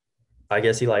 so I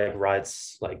guess he like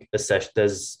writes like a session.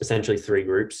 There's essentially 3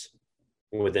 groups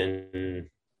within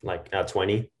like our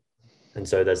 20. And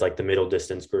so there's like the middle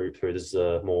distance group who is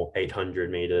more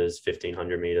 800 meters,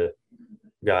 1500 meter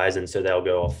guys. And so they'll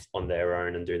go off on their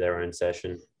own and do their own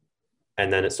session.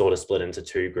 And then it's sort of split into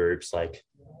 2 groups, like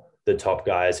the top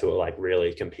guys who are like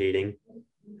really competing,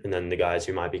 and then the guys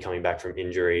who might be coming back from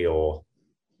injury or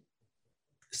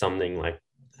something, like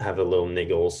have a little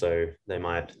niggle. So they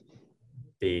might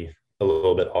be a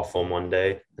little bit off on one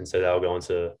day. And so they'll go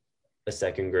into a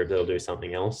second group that'll do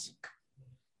something else.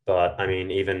 But I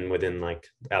mean, even within like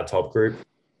our top group,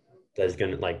 there's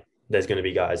going to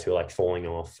be guys who are like falling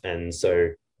off. And so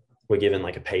we're given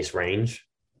like a pace range.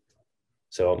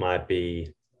 So it might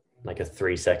be like a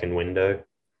 3-second window.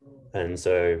 And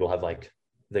so we'll have like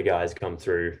the guys come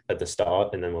through at the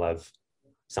start, and then we'll have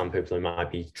some people who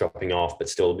might be dropping off, but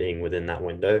still being within that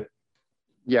window.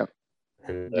 Yeah.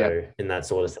 And so in that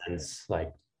sort of sense,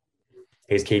 like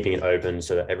he's keeping it open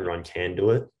so that everyone can do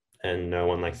it. And no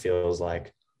one like feels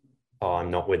like, oh,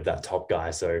 I'm not with that top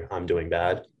guy, so I'm doing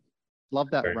bad. Love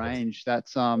that range.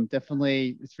 That's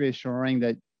definitely, it's reassuring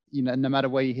that, you know, no matter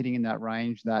where you're hitting in that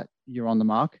range, that you're on the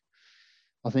mark.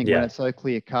 I think when it's so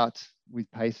clear cut with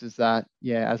paces that,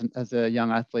 as a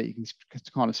young athlete, you can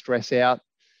kind of stress out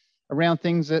around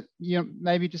things that,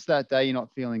 maybe just that day you're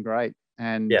not feeling great.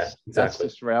 And Yeah, that's exactly.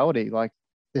 just reality. Like,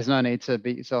 there's no need to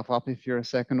beat yourself up if you're a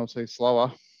second or two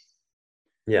slower.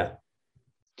 Yeah.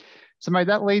 So, mate,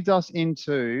 that leads us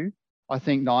into, I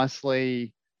think,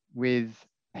 nicely with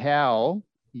how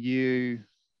you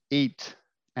eat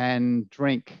and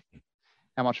drink.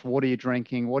 How much water you're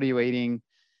drinking, what are you eating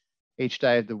each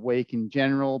day of the week in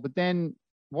general. But then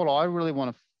what I really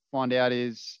want to find out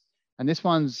is, and this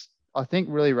one's, I think,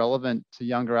 really relevant to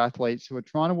younger athletes who are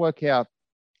trying to work out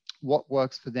what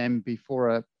works for them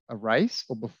before a race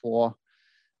or before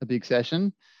a big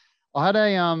session. I had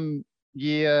a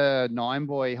year 9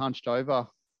 boy hunched over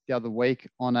the other week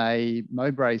on a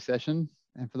Mowbray session.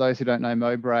 And for those who don't know,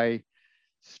 Mowbray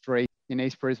Street in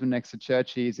East Brisbane next to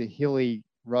Churchy is a hilly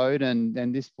road.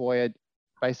 And this boy had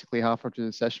basically halfway through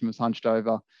the session was hunched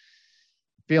over,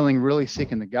 feeling really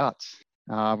sick in the guts.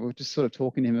 We were just sort of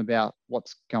talking to him about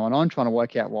what's going on, trying to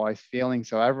work out why he's feeling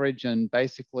so average. And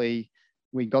basically,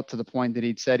 we got to the point that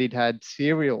he'd said he'd had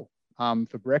cereal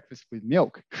for breakfast with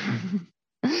milk.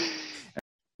 A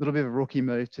little bit of a rookie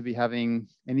move to be having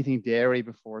anything dairy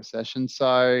before a session.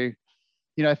 So,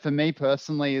 for me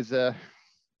personally, as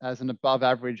an above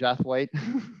average athlete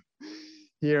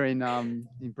here in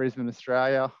Brisbane,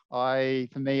 Australia,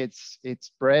 for me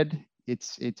it's bread,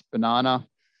 it's banana.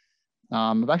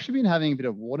 I've actually been having a bit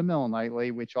of watermelon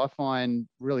lately, which I find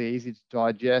really easy to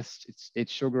digest.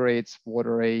 It's sugary, it's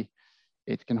watery,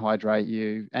 it can hydrate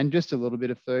you, and just a little bit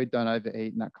of food. Don't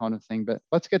overeat and that kind of thing. But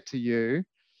let's get to you.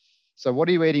 So what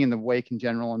are you eating in the week in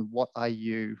general, and what are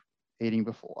you eating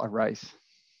before a race?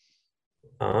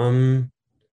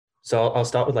 So I'll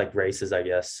start with like races, I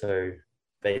guess. So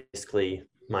basically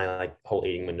my like whole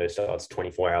eating window starts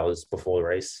 24 hours before the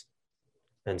race.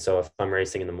 And so if I'm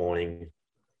racing in the morning,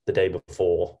 the day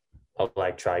before, I'll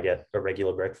like try to get a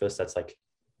regular breakfast. That's like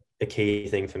a key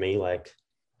thing for me. Like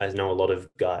I know a lot of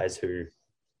guys who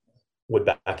would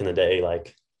back in the day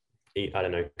like eat, I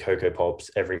don't know, Cocoa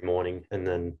Pops every morning, and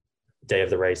then day of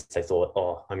the race they thought,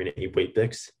 oh, I'm going to eat Wheat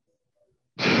Bix.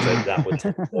 So that would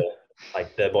tend to,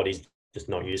 like, their body's just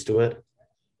not used to it.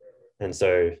 And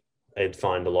so they'd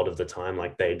find a lot of the time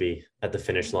like they'd be at the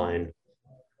finish line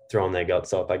throwing their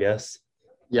guts up, I guess.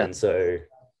 Yeah. And so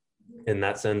in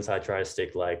that sense, I try to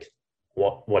stick like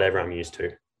whatever I'm used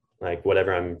to, like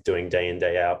whatever I'm doing day in,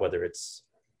 day out, whether it's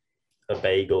a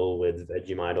bagel with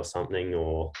Vegemite or something,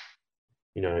 or,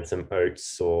 some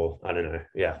oats, or I don't know.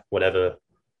 Yeah.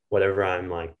 Whatever I'm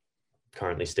like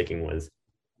currently sticking with.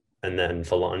 And then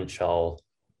for lunch, I'll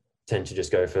tend to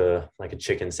just go for like a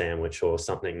chicken sandwich or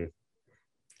something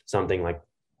like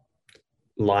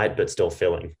light but still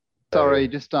filling. Sorry,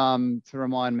 just to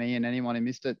remind me and anyone who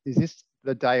missed it, is this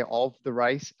the day of the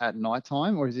race at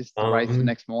nighttime, or is this the race the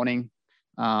next morning?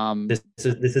 This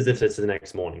is if it's the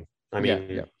next morning. I mean,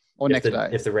 yeah. Or next day.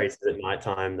 If the race is at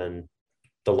nighttime, then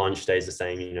the lunch stays the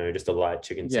same. Just a light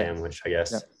chicken sandwich, I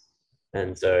guess. Yeah.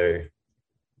 And so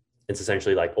it's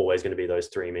essentially like always going to be those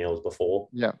 3 meals before.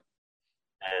 Yeah.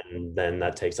 And then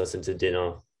that takes us into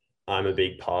dinner. I'm a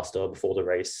big pasta before the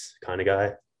race kind of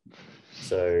guy.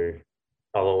 So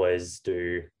I'll always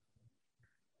do,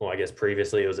 well, I guess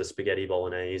previously it was a spaghetti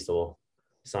bolognese or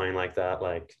something like that.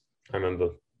 Like I remember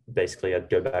basically I'd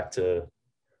go back to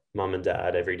mum and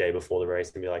dad every day before the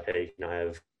race and be like, hey, can I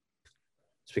have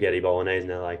spaghetti bolognese? And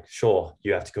they're like, sure,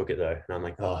 you have to cook it though. And I'm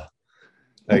like, oh,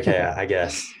 okay, I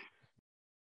guess.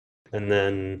 And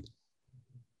then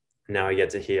now I get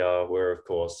to here, we're of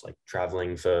course like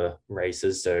traveling for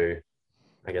races. So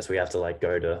I guess we have to like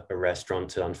go to a restaurant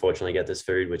to unfortunately get this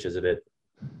food, which is a bit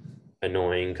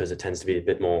annoying because it tends to be a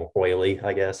bit more oily,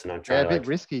 I guess. And I'm trying a bit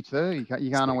risky too.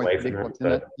 You can't always predict what's in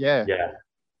it. Yeah,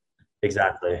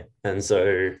 exactly. And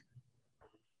so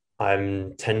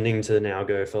I'm tending to now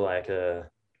go for like a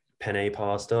penne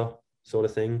pasta sort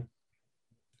of thing.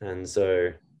 And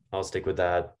so I'll stick with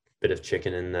that, bit of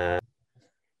chicken in there.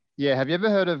 Yeah. Have you ever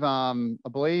heard of, I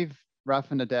believe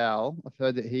Rafa Nadal? I've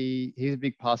heard that he's a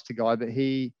big pasta guy, but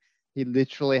he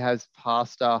literally has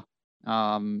pasta,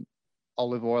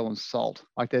 olive oil and salt.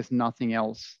 Like there's nothing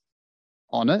else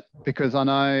on it, because I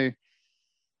know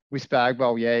with spag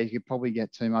bowl, you could probably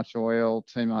get too much oil,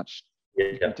 too much,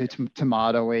 too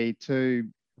tomato-y, too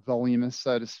voluminous,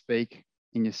 so to speak,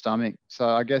 in your stomach. So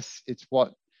I guess it's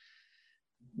what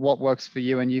works for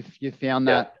you, and you've found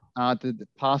that the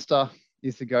pasta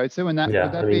is the go-to. And would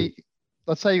that be,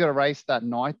 let's say you got a race that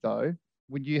night though,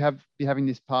 would you be having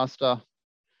this pasta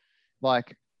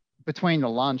like between the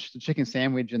lunch, the chicken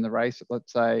sandwich and the race?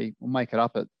 Let's say we'll make it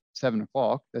up at 7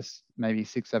 o'clock. That's maybe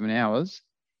 6-7 hours.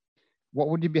 What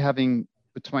would you be having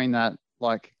between that?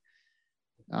 Like,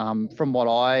 from what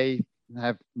I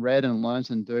have read and learned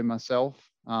and do myself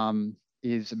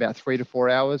is about 3 to 4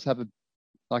 hours. Have a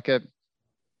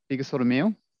bigger sort of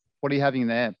meal. What are you having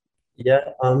there?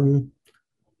 Yeah.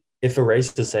 If a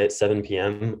race is say at 7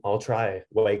 p.m., I'll try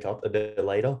wake up a bit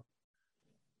later.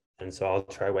 And so I'll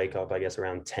try wake up, I guess,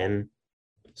 around 10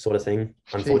 sort of thing. Jeez,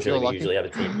 you're Unfortunately, we lucky. usually have a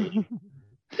team meeting.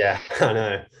 Yeah, I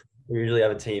know. We usually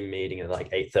have a team meeting at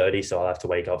like 8:30, so I'll have to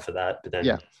wake up for that, but then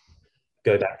Yeah.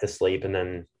 go back to sleep and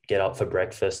then get up for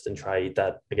breakfast and try eat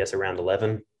that, I guess, around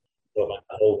 11. So like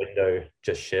the whole window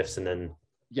just shifts, and then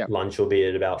lunch will be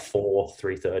at about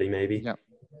 3:30 maybe. Yeah.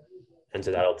 And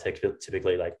so that'll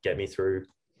typically like get me through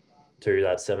to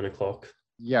that 7 o'clock.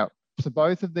 Yeah. So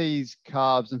both of these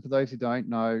carbs, and for those who don't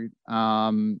know,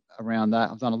 around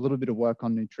that, I've done a little bit of work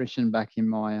on nutrition back in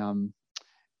my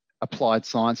applied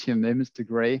science human movements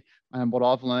degree. And what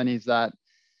I've learned is that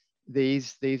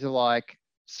these are like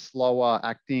slower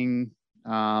acting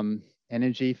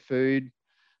energy food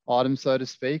items, so to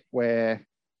speak, where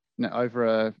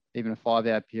over even a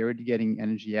 5-hour period, you're getting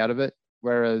energy out of it.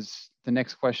 Whereas the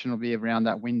next question will be around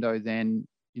that window then,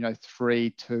 3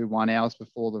 to 1 hours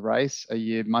before the race. Are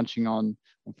you munching on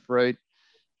fruit,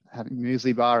 having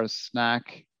muesli bar as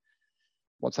snack?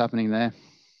 What's happening there?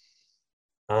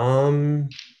 I'll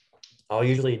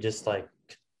usually just like,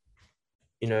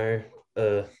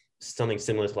 something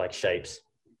similar to like shapes.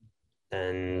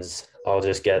 And I'll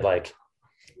just get like,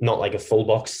 not like a full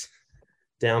box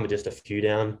down, but just a few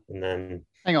down. And then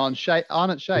hang on,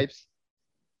 aren't it shapes?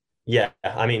 Yeah,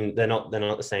 I mean they're not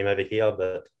the same over here,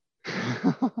 but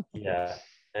yeah.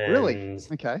 And really?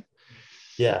 Okay.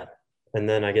 Yeah. And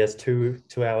then I guess two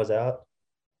hours out,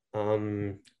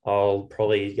 I'll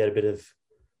probably get a bit of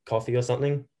coffee or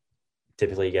something.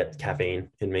 Typically get caffeine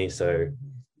in me, so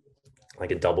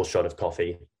like a double shot of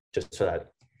coffee just for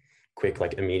that quick,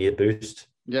 like immediate boost.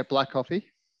 Yeah, black coffee.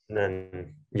 And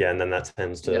then that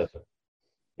tends to,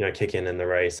 kick in the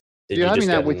race. You're having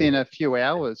that within a few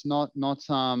hours, not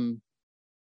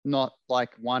like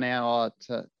 1 hour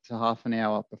to half an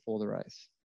hour before the race.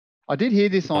 I did hear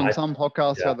this on some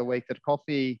podcasts the other week that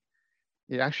coffee,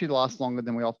 it actually lasts longer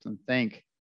than we often think.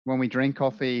 When we drink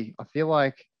coffee, I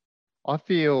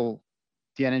feel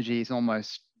the energy is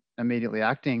almost immediately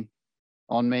acting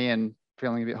on me and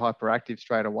feeling a bit hyperactive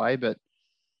straight away. But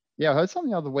yeah, I heard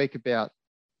something the other week about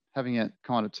having it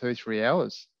kind of 2-3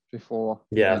 hours before.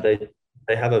 Yeah, they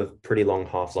have a pretty long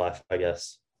half-life, I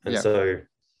guess. And so,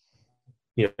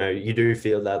 you do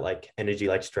feel that like energy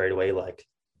like straight away, like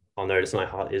I'll notice my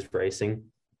heart is racing,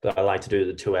 but I like to do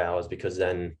the 2 hours because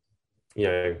then,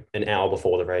 an hour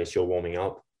before the race, you're warming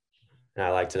up. And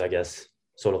I like to, I guess,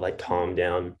 sort of like calm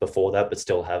down before that, but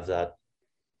still have that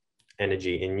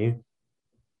energy in you.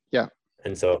 Yeah.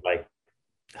 And so it like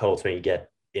helps me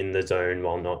get in the zone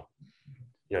while not,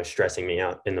 stressing me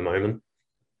out in the moment.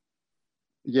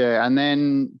 Yeah. And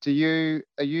then are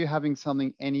you having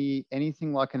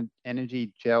anything like an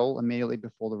energy gel immediately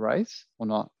before the race or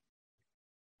not?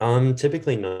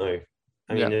 Typically no.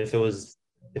 I mean, if it was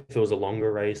a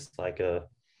longer race, like a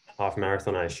half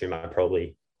marathon, I assume I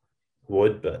probably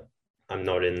would, but I'm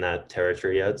not in that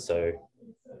territory yet, so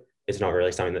it's not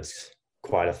really something that's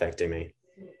quite affecting me.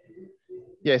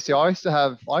 Yeah, see, I used to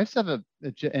have an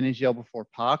energy gel before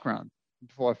a park run,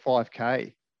 before a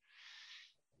 5K,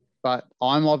 but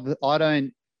I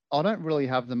don't really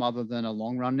have them other than a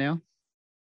long run now,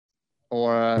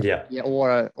 or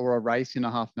a race in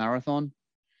a half marathon.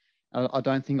 I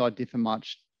don't think I differ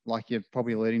much, like you're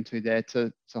probably alluding to there,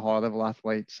 to high level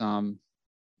athletes who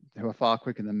are far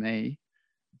quicker than me.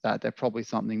 That they're probably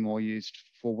something more used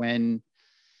for when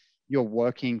you're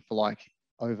working for like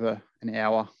over an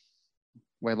hour,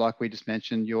 where like we just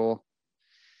mentioned, you're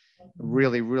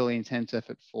really, really intense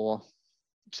effort for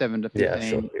 7 to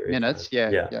 15 minutes.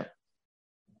 Yeah,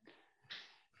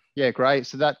 great.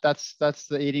 So that's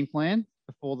the eating plan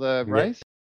before the race.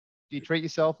 Do you treat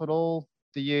yourself at all?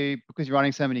 Because you're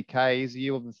running so many Ks, are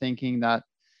you of the thinking that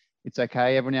it's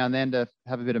okay every now and then to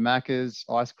have a bit of Macca's,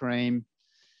 ice cream?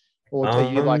 Or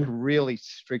are you like really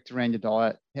strict around your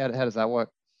diet? How does that work?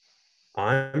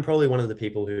 I'm probably one of the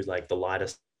people who's like the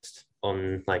lightest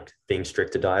on like being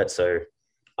strict to diet. So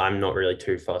I'm not really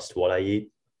too fussed what I eat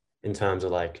in terms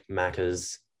of like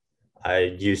Macca's. I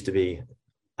used to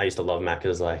love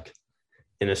Macca's. Like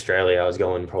in Australia, I was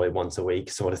going probably once a week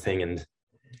sort of thing. And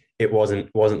it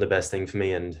wasn't the best thing for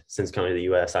me. And since coming to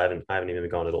the US, I haven't even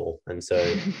gone at all. And so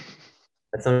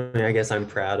that's something I guess I'm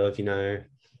proud of,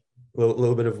 a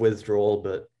little bit of withdrawal,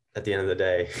 but at the end of the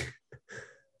day,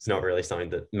 it's not really something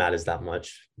that matters that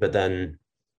much. But then,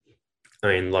 I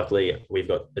mean, luckily we've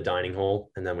got a dining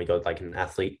hall and then we got like an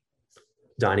athlete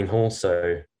dining hall.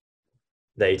 So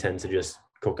they tend to just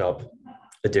cook up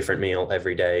a different meal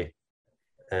every day,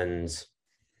 and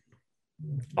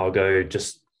I'll go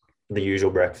just the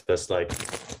usual breakfast. Like,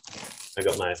 I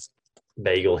got my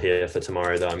bagel here for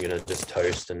tomorrow that I'm going to just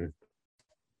toast, and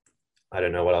I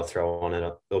don't know what I'll throw on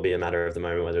it. It'll be a matter of the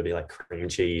moment, whether it'll be like cream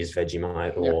cheese,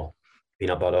 Vegemite, or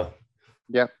peanut butter.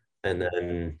 Yeah. And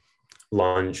then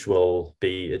lunch will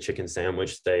be a chicken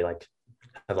sandwich. They like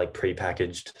have like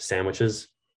pre-packaged sandwiches.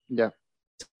 Yeah.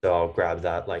 So I'll grab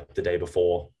that like the day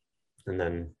before and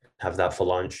then have that for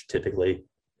lunch typically.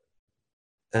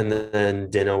 And then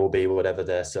dinner will be whatever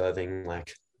they're serving,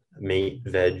 like meat,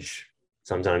 veg,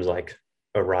 sometimes like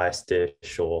a rice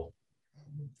dish, or,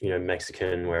 you know,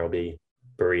 Mexican, where it'll be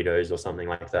burritos or something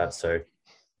like that. So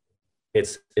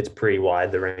it's pretty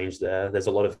wide, the range there. There's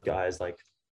a lot of guys like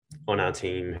on our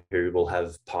team who will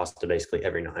have pasta basically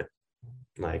every night.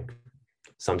 Like,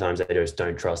 sometimes they just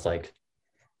don't trust like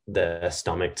their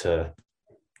stomach to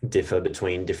differ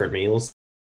between different meals.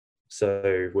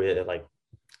 So we're like,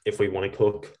 if we want to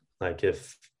cook, like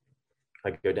if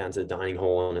I go down to the dining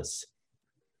hall and it's,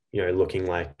 you know, looking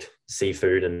like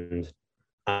seafood, and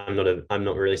I'm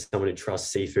not really someone who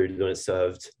trusts seafood when it's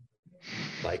served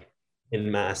like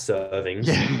in mass servings.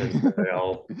 And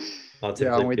so I'll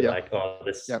typically be like, oh,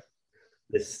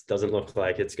 this doesn't look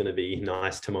like it's going to be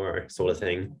nice tomorrow, sort of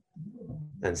thing.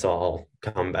 And so I'll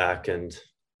come back and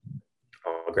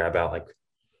I'll grab out like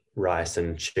rice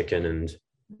and chicken and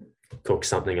cook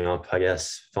something up, I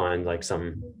guess, find like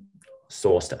some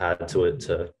sauce to add to it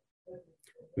to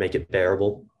make it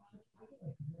bearable.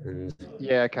 And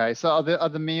okay. So are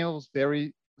the meals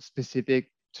very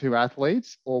specific to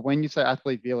athletes, or when you say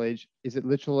athlete village, is it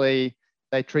literally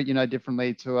they treat you no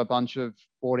differently to a bunch of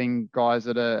boarding guys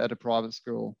at a private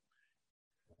school?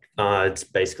 It's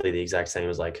basically the exact same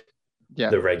as like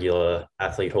the regular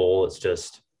athlete hall. It's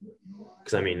just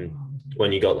because, I mean,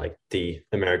 when you got like the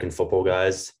American football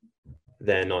guys,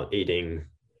 they're not eating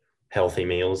healthy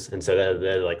meals, and so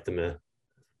they're like the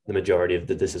majority of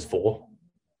that this is for.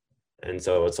 And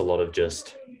so it's a lot of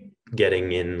just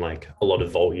getting in like a lot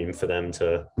of volume for them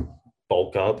to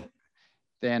bulk up.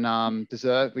 Then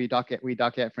dessert, we duck out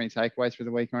for any takeaways through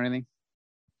the week or anything?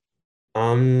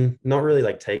 Not really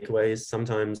like takeaways.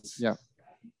 Sometimes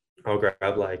I'll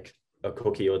grab like a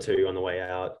cookie or two on the way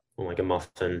out, or like a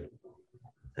muffin,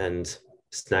 and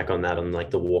snack on that on like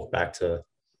the walk back to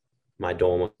my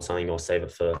dorm or something, or save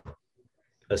it for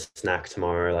a snack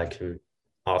tomorrow, like an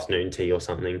afternoon tea or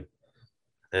something.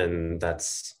 And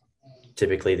that's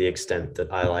typically the extent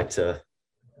that I like to,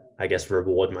 I guess,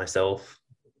 reward myself.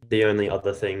 The only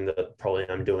other thing that probably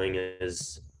I'm doing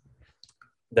is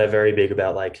they're very big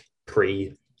about like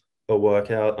pre a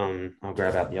workout. I'll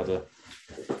grab out the other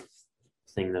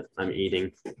thing that I'm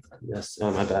eating. Yes,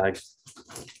 my bag.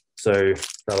 So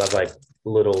they'll have like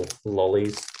little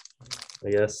lollies, I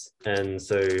guess. And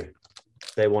so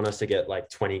they want us to get like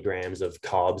 20 grams of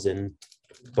carbs in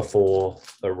before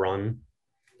a run,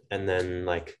 and then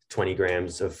like 20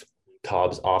 grams of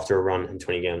carbs after a run, and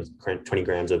 20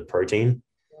 grams of protein.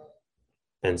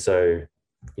 And so,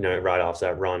 you know, right after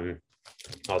that run,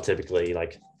 I'll typically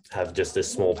like have just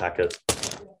this small packet,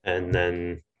 and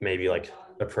then maybe like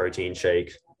a protein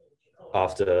shake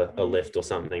after a lift or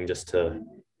something, just to,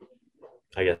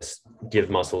 I guess, give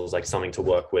muscles like something to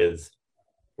work with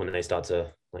when they start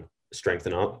to like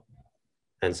strengthen up.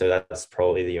 And so that's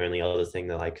probably the only other thing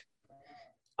that like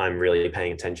I'm really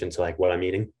paying attention to, like what I'm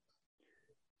eating.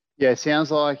 Yeah, it sounds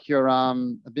like you're a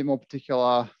bit more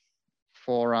particular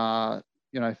for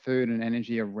you know, food and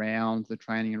energy around the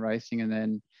training and racing, and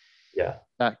then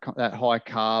that high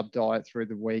carb diet through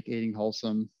the week, eating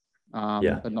wholesome,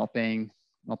 but not being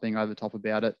over the top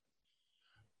about it.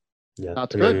 Yeah,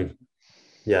 that's good.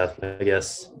 Then, I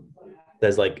guess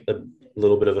there's like a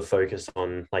little bit of a focus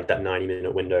on like that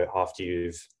 90-minute window after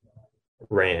you've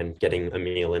ran, getting a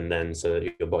meal in then, so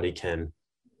that your body can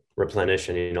replenish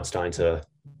and you're not starting to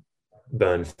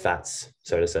burn fats,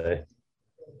 so to say.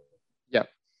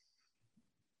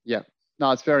 Yeah.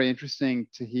 No, it's very interesting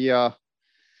to hear,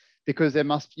 because there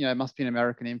must be an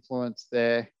American influence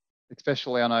there,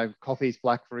 especially I know coffee's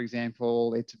black, for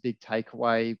example. It's a big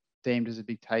takeaway, deemed as a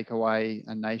big takeaway,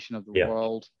 a nation of the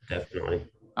world. Definitely.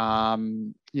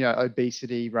 You know,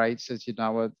 obesity rates, as you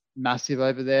know, are massive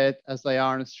over there, as they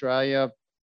are in Australia.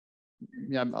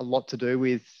 You know, a lot to do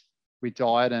with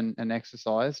diet and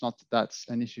exercise. Not that that's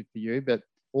an issue for you, but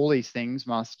all these things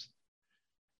must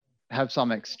have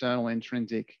some external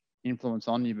intrinsic influence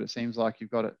on you, but it seems like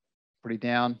you've got it pretty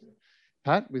down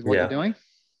pat with what you're doing.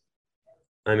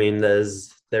 I mean, there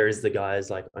is the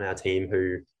guys like on our team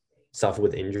who suffer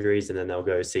with injuries, and then they'll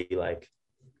go see like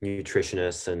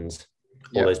nutritionists and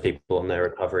all Yep. those people on their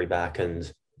recovery back,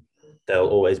 and they'll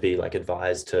always be like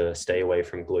advised to stay away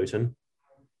from gluten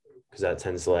because that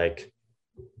tends to like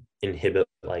inhibit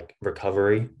like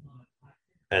recovery.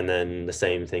 And then the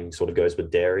same thing sort of goes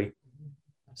with dairy.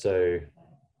 So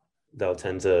they'll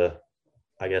tend to,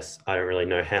 I guess, I don't really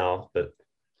know how, but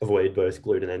avoid both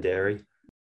gluten and dairy.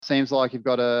 Seems like you've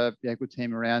got a good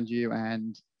team around you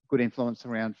and good influence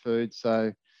around food.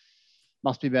 So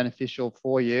must be beneficial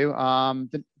for you.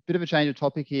 The bit of a change of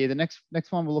topic here. The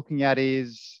next one we're looking at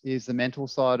is the mental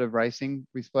side of racing.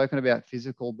 We've spoken about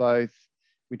physical, both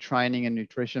with training and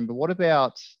nutrition, but what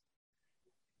about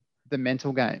the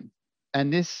mental game?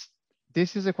 And this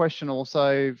is a question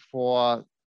also for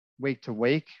week to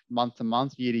week, month to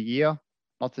month, year to year.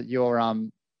 Not that your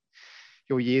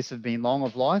years have been long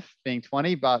of life, being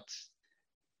 20, but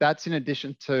that's in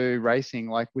addition to racing.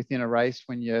 Like within a race,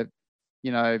 when you're,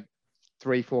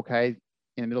 3-4K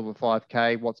in the middle of a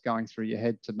 5K, what's going through your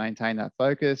head to maintain that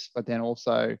focus? But then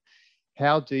also,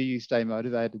 how do you stay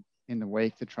motivated in the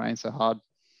week to train so hard?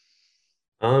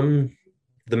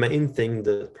 The main thing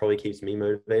that probably keeps me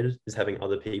motivated is having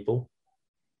other people.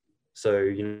 So,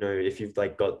 if you've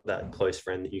like got that close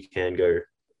friend that you can go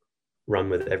run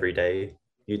with every day,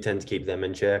 you tend to keep them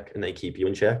in check and they keep you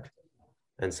in check.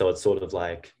 And so it's sort of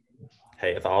like,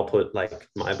 hey, if I'll put like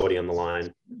my body on the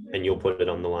line and you'll put it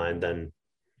on the line, then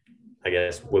I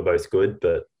guess we're both good.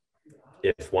 But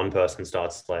if one person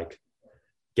starts to like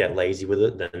get lazy with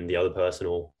it, then the other person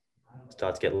will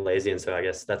start to get lazy. And so I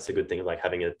guess that's the good thing of like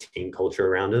having a team culture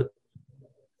around it.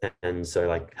 And so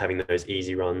like having those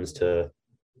easy runs to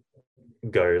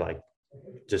go like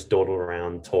just dawdle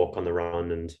around, talk on the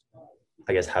run, and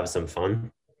I guess have some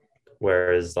fun.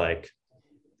 Whereas like,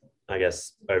 I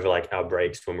guess over like our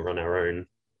breaks when we're on our own,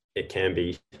 it can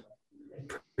be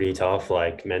pretty tough,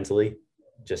 like mentally,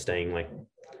 just staying like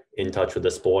in touch with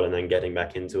the sport and then getting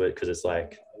back into it. Cause it's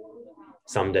like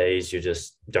some days you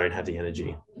just don't have the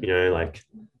energy, like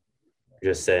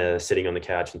you're just sitting on the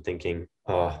couch and thinking,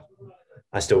 oh,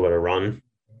 I still got to run.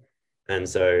 And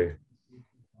so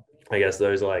I guess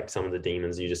those are like some of the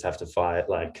demons you just have to fight.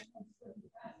 Like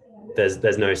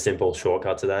there's no simple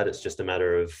shortcut to that. It's just a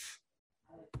matter of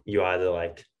you either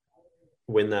like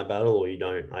win that battle or you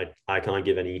don't. I can't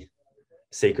give any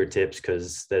secret tips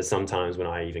because there's some times when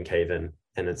I even cave in,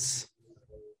 and it's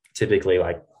typically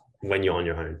like when you're on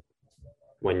your own,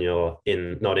 when you're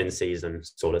not in season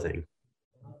sort of thing.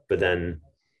 But then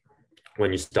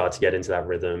when you start to get into that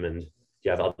rhythm and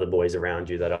you have other boys around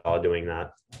you that are doing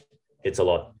that, it's a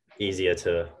lot easier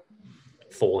to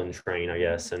fall in train, I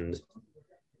guess, and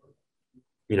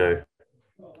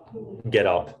get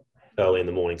up early in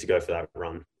the morning to go for that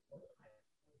run.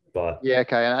 But yeah,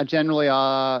 okay. And generally,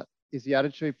 is the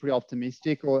attitude pretty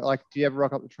optimistic, or like, do you ever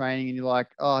rock up the training and you're like,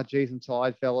 oh, geez, I'm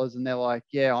tired, fellas, and they're like,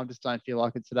 yeah, I just don't feel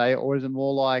like it today, or is it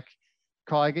more like,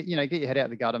 Kai, get your head out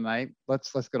the gutter, mate.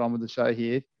 Let's get on with the show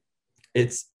here.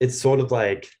 It's sort of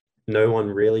like no one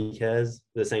really cares.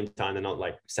 At the same time, they're not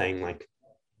like saying like,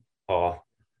 oh,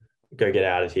 go get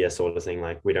out of here sort of thing.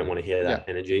 Like we don't want to hear that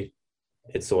energy.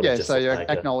 It's sort of just so you're like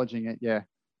acknowledging it.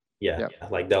 Yeah.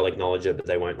 Like they'll acknowledge it, but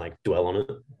they won't like dwell on it.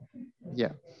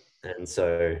 Yeah. And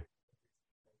so,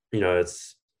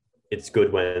 it's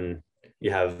good when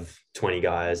you have 20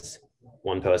 guys,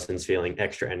 one person's feeling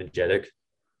extra energetic,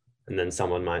 and then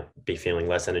someone might be feeling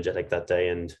less energetic that day,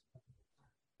 and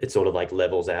it sort of like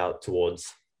levels out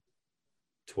towards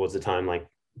the time like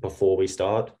before we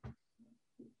start.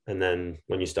 And then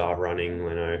when you start running,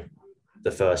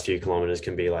 the first few kilometers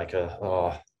can be like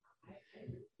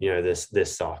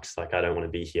this sucks, like I don't want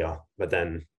to be here. But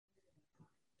then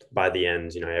by the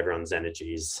end, everyone's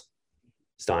energy is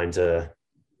starting to,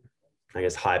 I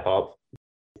guess, hype up.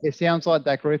 It sounds like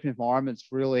that group environment's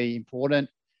really important.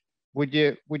 Would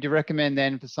you recommend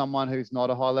then for someone who's not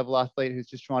a high level athlete, who's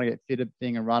just trying to get fit at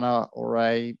being a runner, or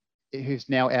who's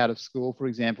now out of school, for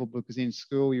example, because in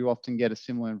school you often get a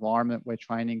similar environment where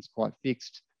training's quite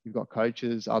fixed. You've got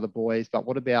coaches, other boys, but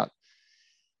what about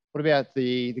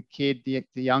the kid, the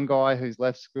young guy who's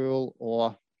left school,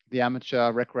 or the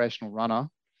amateur recreational runner?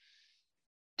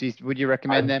 Would you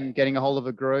recommend them getting a hold of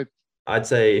a group? I'd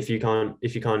say if you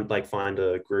can't like find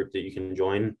a group that you can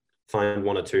join, find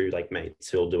one or two like mates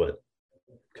who'll do it.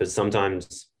 Because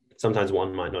sometimes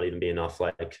one might not even be enough.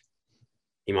 Like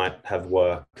you might have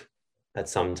work at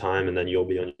some time and then you'll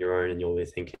be on your own and you'll be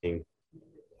thinking,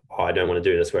 oh, I don't want to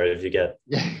do this. Whereas if you get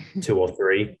two or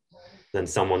three, then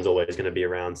someone's always going to be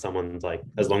around. Someone's like,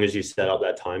 as long as you set up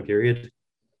that time period,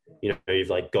 you've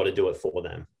like got to do it for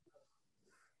them.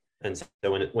 And so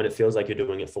when it feels like you're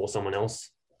doing it for someone else,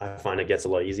 I find it gets a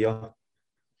lot easier.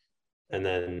 And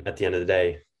then at the end of the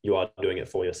day, you are doing it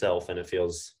for yourself, and it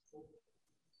feels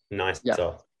nicer,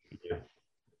 Yeah. you know,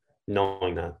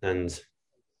 knowing that. And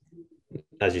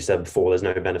as you said before, there's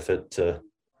no benefit to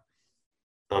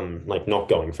like not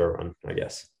going for a run, I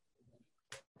guess.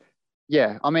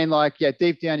 Yeah. I mean, like, yeah,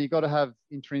 deep down, you've got to have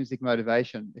intrinsic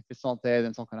motivation. If it's not there,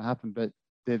 then it's not going to happen. But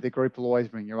the group will always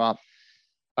bring you up.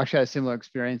 I actually had a similar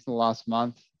experience in the last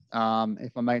month.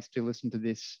 If my mates do listen to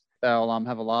this, they'll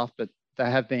have a laugh, but they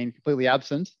have been completely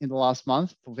absent in the last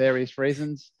month for various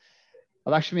reasons.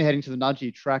 I've actually been heading to the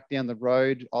Nudgee track down the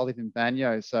road. I live in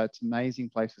Banyo, so it's an amazing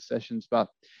place for sessions. But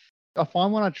I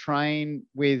find when I train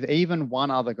with even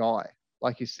one other guy,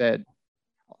 like you said,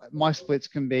 my splits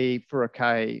can be for a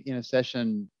K in a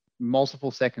session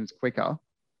multiple seconds quicker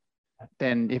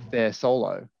than if they're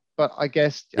solo. But I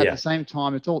guess at the same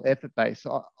time, it's all effort based.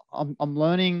 So I'm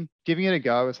learning giving it a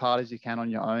go as hard as you can on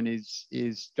your own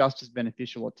is just as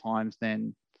beneficial at times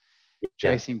than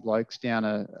chasing blokes down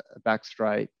a back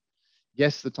straight.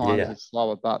 Yes, the times are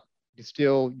slower, but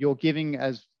you're giving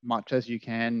as much as you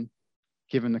can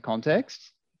given the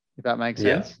context, if that makes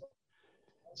sense.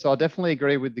 So I definitely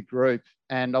agree with the group,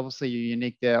 and obviously you're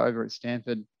unique there over at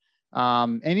Stanford.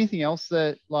 Anything else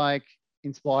that like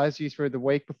inspires you through the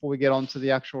week before we get on to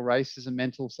the actual races and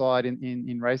mental side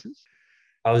in races?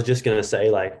 I was just going to say,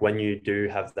 like, when you do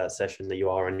have that session that you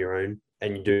are on your own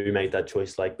and you do make that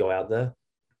choice, like go out there,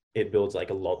 it builds like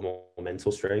a lot more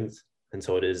mental strength. And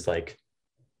so it is like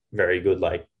very good.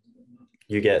 Like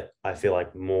you get, I feel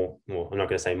like more, I'm not going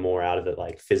to say more out of it,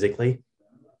 like physically,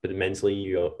 but mentally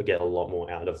you get a lot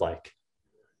more out of like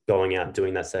going out,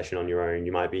 doing that session on your own.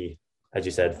 You might be, as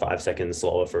you said, 5 seconds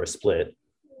slower for a split,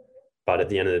 but at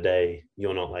the end of the day,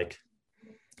 you're not like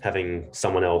having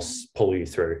someone else pull you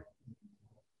through.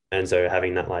 And so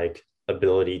having that like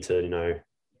ability to, you know,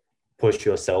 push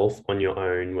yourself on your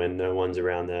own when no one's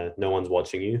around there, no one's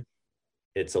watching you,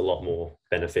 it's a lot more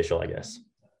beneficial, I guess.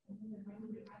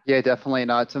 Yeah, definitely.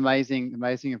 No, it's amazing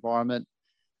environment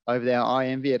over there. I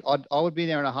envy it. I would be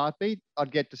there in a heartbeat.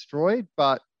 I'd get destroyed,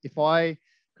 but if I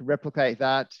could replicate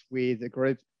that with a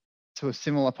group to a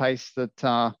similar pace that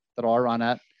I run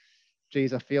at,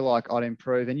 geez, I feel like I'd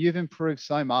improve. And you've improved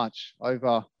so much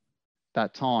over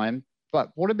that time.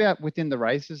 But what about within the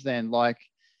races then? Like,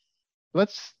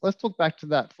 let's talk back to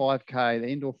that 5K, the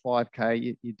indoor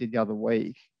 5K you did the other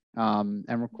week, and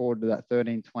recorded that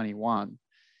 13:21.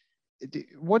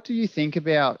 What do you think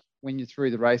about when you're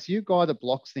through the race? Are you a guy that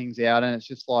blocks things out and it's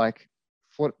just like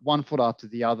one foot after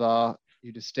the other,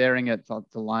 you're just staring at the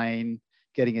lane,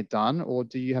 getting it done? Or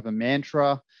do you have a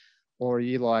mantra, or are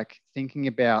you like thinking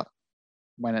about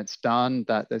when it's done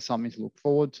that there's something to look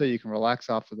forward to, you can relax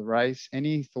after the race?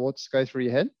 Any thoughts go through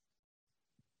your head?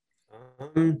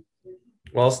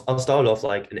 Well, I'll start off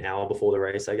like an hour before the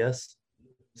race, I guess.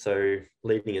 So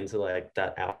leading into like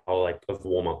that hour like of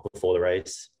warm up before the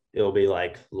race, it'll be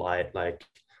like light, like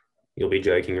you'll be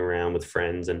joking around with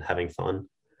friends and having fun.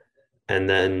 And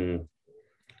then,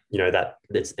 you know, that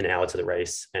it's an hour to the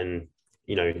race, and,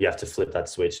 you know, you have to flip that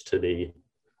switch to be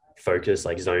focused,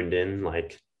 like zoned in,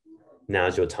 like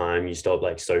now's your time. You stop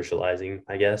like socializing,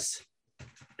 I guess,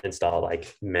 and start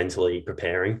like mentally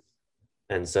preparing.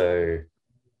 And so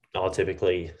I'll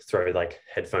typically throw like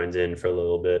headphones in for a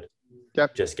little bit,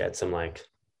 just get some like,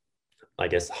 I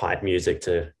guess, hype music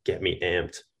to get me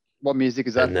amped. What music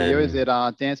is that for you? Is it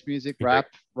dance music, rap,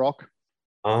 rock?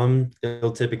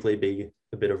 It'll typically be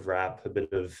a bit of rap, a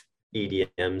bit of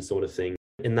EDM sort of thing.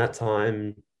 In that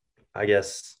time, I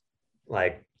guess,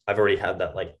 like I've already had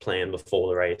that like plan before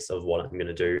the race of what I'm going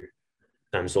to do.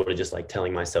 I'm sort of just like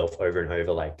telling myself over and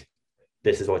over, like,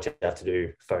 this is what you have to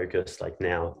do. Focus, like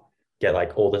now, get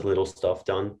like all the little stuff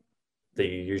done that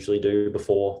you usually do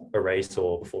before a race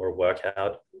or before a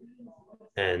workout.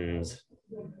 And,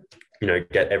 you know,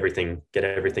 get everything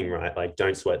right. Like,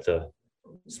 don't sweat the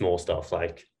small stuff.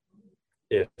 Like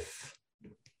if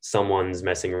someone's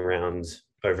messing around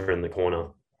over in the corner,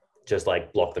 just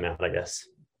like block them out, I guess.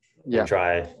 And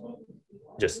try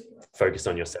just focus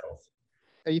on yourself.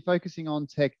 Are you focusing on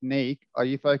technique? Are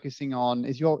you focusing on,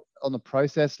 on the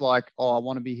process, like, oh, I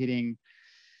want to be hitting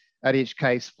at each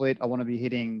K split, I want to be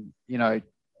hitting, you know,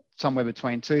 somewhere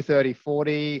between 230,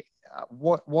 40.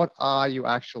 What are you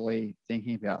actually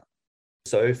thinking about?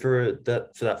 So for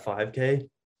that 5K,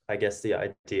 I guess the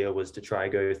idea was to try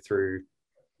go through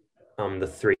the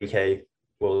 3K.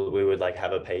 Well, we would like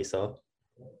have a pacer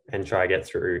and try get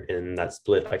through in that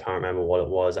split. I can't remember what it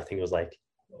was. I think it was like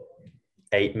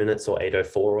 8 minutes or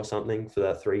 8:04 or something for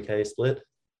that 3K split.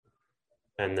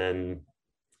 And then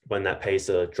when that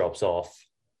pacer drops off,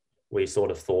 we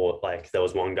sort of thought like there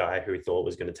was one guy who we thought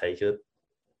was going to take it.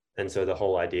 And so the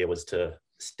whole idea was to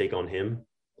stick on him,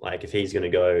 like if he's going to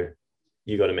go,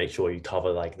 you got to make sure you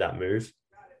cover like that move.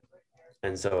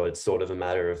 And so it's sort of a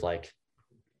matter of like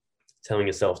telling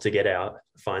yourself to get out,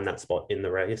 find that spot in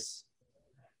the race,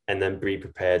 and then be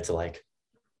prepared to like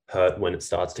hurt when it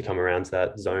starts to come around to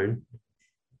that zone.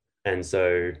 And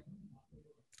so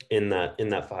in that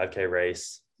 5K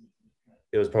race,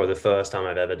 it was probably the first time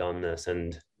I've ever done this,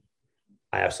 and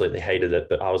I absolutely hated it.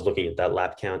 But I was looking at that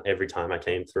lap count every time I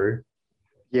came through.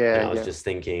 Yeah. And I was just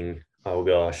thinking, oh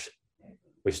gosh,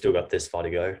 we've still got this far to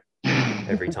go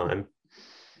every time.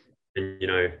 And, you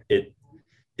know, it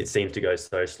seemed to go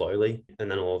so slowly. And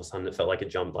then all of a sudden it felt like it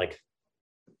jumped like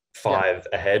 5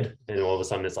 ahead. And all of a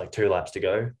sudden it's like 2 laps to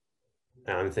go.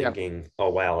 And I'm thinking, oh,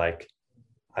 wow, like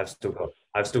I've still got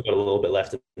a little bit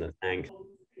left in the tank.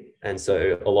 And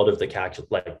so a lot of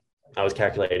the I was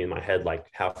calculating in my head, like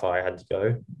how far I had to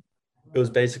go. It was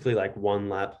basically like 1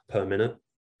 lap per minute,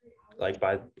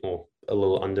 or a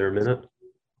little under a minute.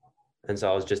 And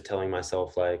so I was just telling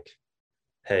myself like,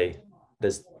 hey,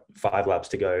 there's 5 laps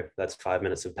to go. That's 5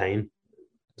 minutes of pain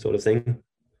sort of thing.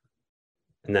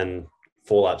 And then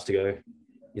 4 laps to go.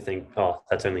 You think, oh,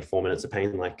 that's only 4 minutes of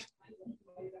pain. Like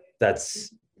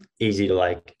that's easy to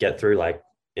like get through, like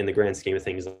in the grand scheme of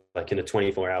things, like in a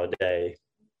 24-hour day.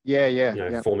 You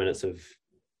know, 4 minutes of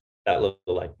that little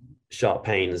like sharp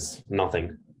pain is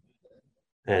nothing.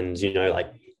 And, you know,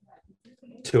 like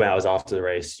 2 hours after the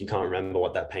race, you can't remember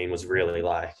what that pain was really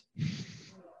like.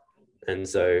 And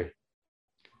so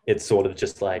it's sort of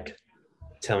just like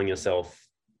telling yourself,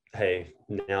 hey,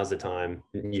 now's the time.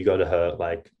 You got to hurt.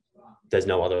 Like there's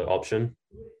no other option.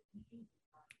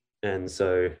 And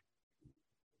so,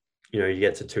 you know, you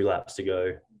get to 2 laps to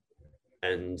go,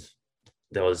 and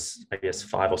there was, I guess,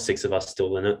 5 or 6 of us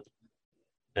still in it.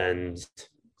 And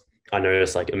I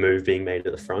noticed like a move being made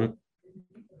at the front,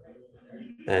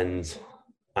 and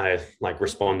I like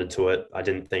responded to it. I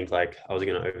didn't think like I was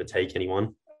going to overtake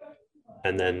anyone.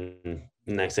 And then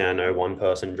the next thing I know, one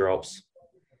person drops,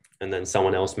 and then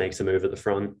someone else makes a move at the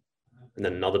front, and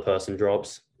then another person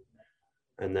drops.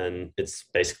 And then it's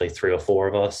basically 3 or 4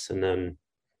 of us. And then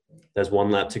there's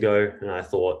 1 lap to go. And I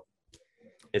thought,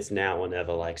 it's now or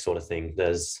never, like sort of thing.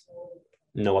 There's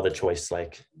no other choice.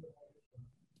 Like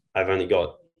I've only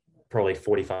got probably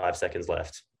 45 seconds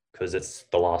left because it's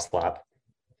the last lap.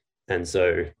 And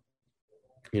so,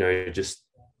 you know, just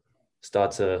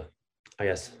start to, I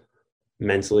guess,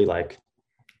 mentally like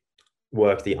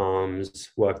work the arms,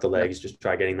 work the legs, just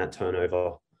try getting that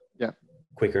turnover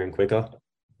quicker and quicker.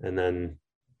 And then,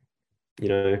 you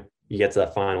know, you get to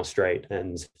that final straight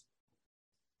and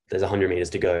there's 100 meters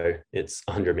to go. It's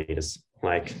 100 meters.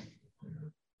 Like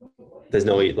there's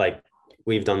no, like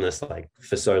we've done this like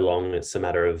for so long. It's a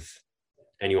matter of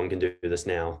anyone can do this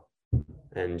now.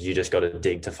 And you just got to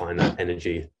dig to find that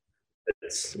energy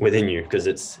that's within you, because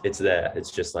it's there.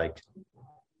 It's just like,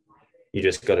 you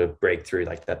just got to break through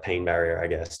like that pain barrier, I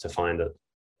guess, to find it.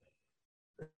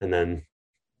 And then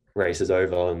race is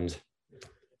over and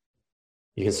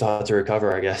you can start to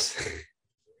recover, I guess.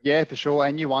 Yeah, for sure.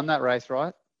 And you won that race,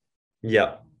 right?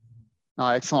 Yeah. No,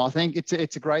 excellent. I think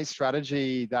it's a great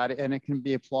strategy and it can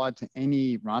be applied to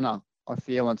any runner, I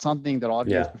feel. And something that I've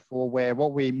used before, where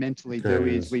what we mentally do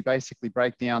is we basically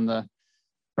break down the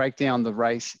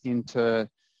race into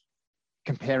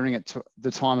comparing it to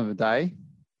the time of the day,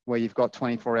 where you've got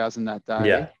 24 hours in that day.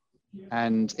 Yeah.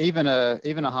 And even a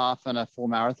half and a full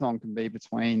marathon can be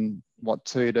between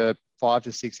 2 to 5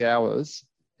 to 6 hours.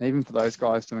 And even for those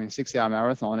guys doing a 6-hour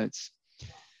marathon, it's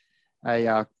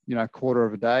a quarter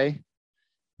of a day,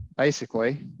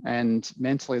 basically. And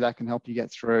mentally, that can help you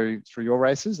get through your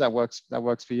races. That works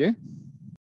for you.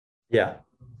 Yeah.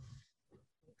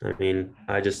 I mean,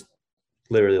 I just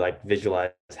literally like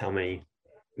visualize how many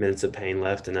minutes of pain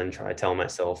left, and then try to tell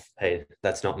myself, hey,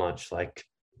 that's not much. Like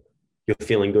you're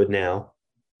feeling good now.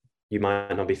 You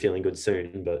might not be feeling good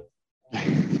soon, but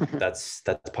that's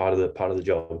part of the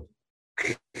job.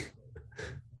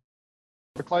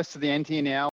 We're close to the end here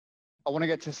now. I want to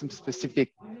get to some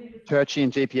specific churchy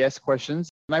and GPS questions.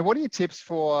 Mate, what are your tips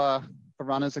for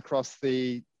runners across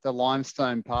the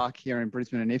Limestone Park here in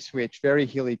Brisbane and Ipswich? Very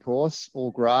hilly course,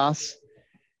 all grass.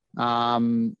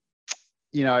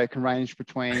 It can range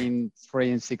between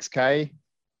 3 and 6K,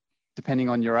 depending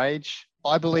on your age.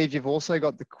 I believe you've also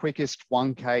got the quickest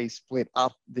 1K split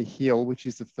up the hill, which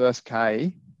is the first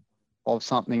K of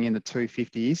something in the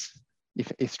 250s,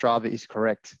 if Strava is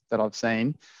correct, that I've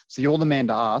seen. So you're the man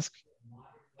to ask.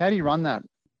 How do you run that?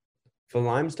 For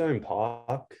Limestone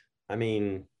Park, I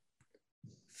mean,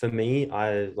 for me,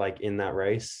 in that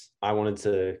race, I wanted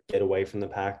to get away from the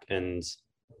pack, and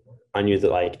I knew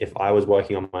that like if I was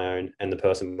working on my own and the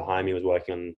person behind me was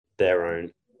working on their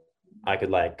own, I could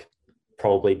like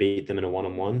probably beat them in a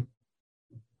one-on-one.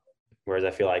 Whereas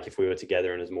I feel like if we were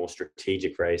together in a more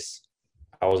strategic race,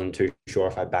 I wasn't too sure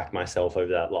if I backed myself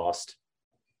over that last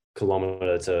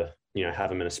kilometer to, have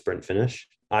them in a sprint finish.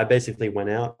 I basically went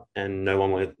out and no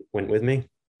one went with me.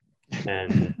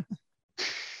 And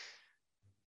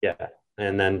yeah.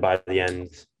 And then by the end,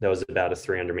 there was about a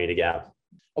 300-meter gap.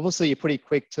 Obviously, you're pretty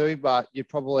quick too, but you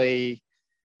probably,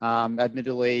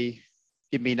 admittedly,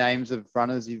 give me names of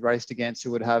runners you've raced against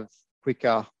who would have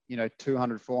quicker,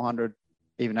 200, 400,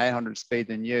 even 800 speed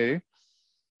than you.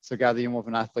 So gather you're more of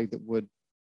an athlete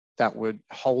that would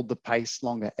hold the pace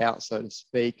longer out, so to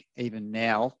speak, even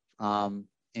now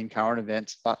in current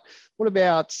events. But what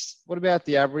about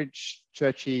the average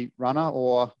churchy runner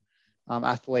or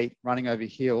athlete running over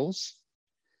hills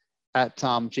at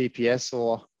GPS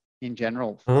or in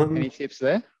general? Any tips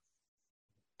there?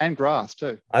 And grass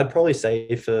too. I'd probably say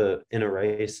in a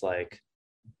race, like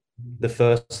the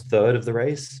first third of the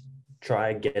race,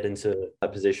 try get into a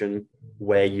position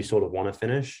where you sort of want to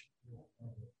finish.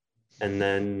 And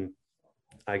then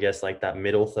I guess like that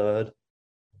middle third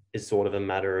is sort of a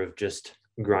matter of just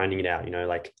grinding it out,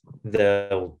 like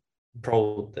there'll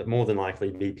probably more than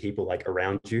likely be people like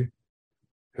around you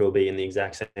who will be in the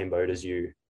exact same boat as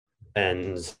you.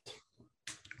 And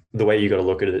the way you got to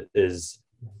look at it is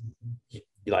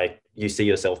like you see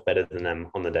yourself better than them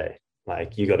on the day.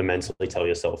 Like you got to mentally tell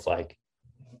yourself like,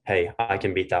 hey, I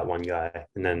can beat that one guy.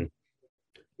 And then,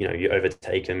 you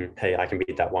overtake him. Hey, I can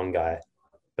beat that one guy.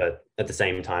 But at the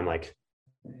same time, like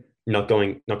not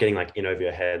getting like in over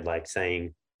your head, like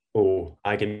saying, oh,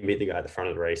 I can beat the guy at the front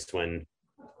of the race when,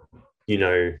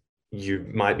 you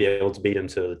might be able to beat him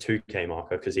to the 2K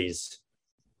marker because he's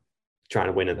trying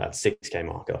to win at that 6K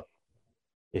marker.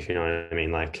 If you know what I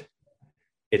mean, like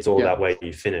it's all that way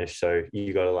you finish. So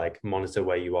you got to like monitor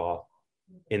where you are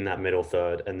in that middle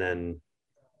third. And then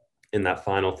in that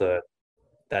final third,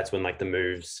 that's when like the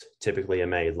moves typically are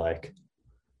made. Like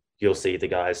you'll see the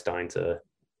guys starting to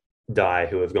die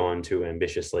who have gone too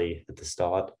ambitiously at the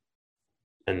start.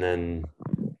 And then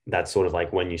that's sort of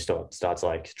like when you start to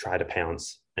like try to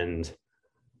pounce and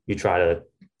you try to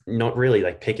not really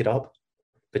like pick it up,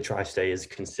 but try to stay as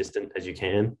consistent as you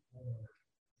can.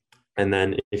 And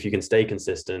then if you can stay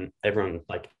consistent, everyone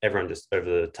just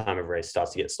over the time of race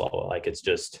starts to get slower. Like it's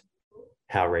just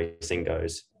how racing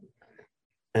goes.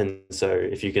 And so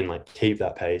if you can like keep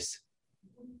that pace,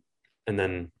 and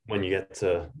then when you get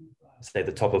to say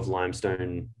the top of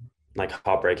Limestone, like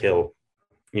Heartbreak Hill,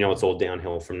 it's all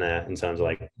downhill from there in terms of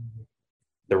like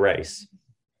the race.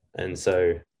 And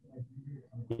so,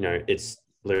 it's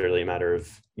literally a matter of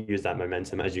use that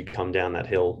momentum as you come down that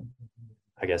hill,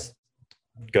 I guess,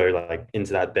 go like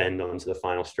into that bend onto the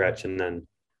final stretch. And then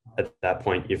at that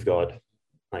point, you've got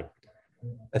like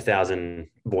 1,000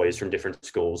 boys from different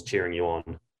schools cheering you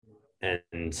on.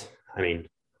 And I mean,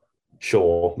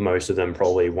 sure, most of them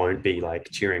probably won't be like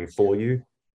cheering for you.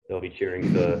 They'll be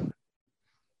cheering for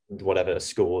whatever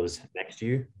school is next to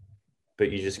you.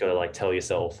 But you just got to like tell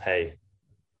yourself, hey,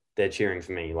 they're cheering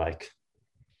for me. Like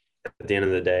at the end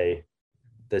of the day,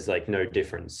 there's like no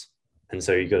difference. And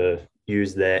so you got to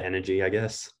use their energy, I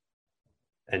guess,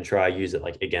 and try use it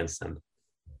like against them.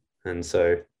 And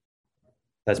so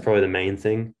that's probably the main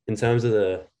thing. In terms of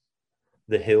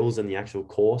the hills and the actual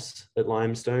course at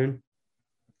Limestone,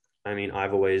 I mean,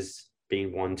 I've always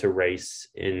been one to race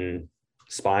in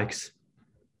spikes.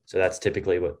 So that's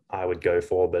typically what I would go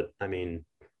for. But I mean,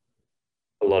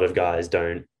 a lot of guys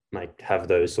don't like have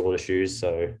those sort of shoes.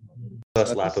 So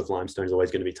first lap of Limestone is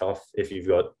always going to be tough if you've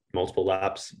got multiple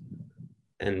laps.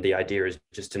 And the idea is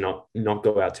just to not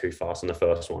go out too fast on the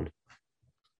first one.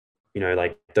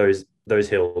 Like those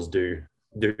hills do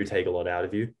take a lot out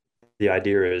of you. The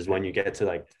idea is when you get to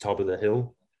like the top of the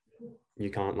hill, you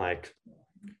can't like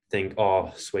think,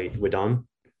 oh, sweet, we're done.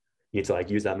 You need to like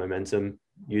use that momentum,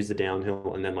 use the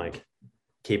downhill, and then like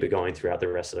keep it going throughout the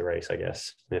rest of the race, I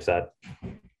guess, if that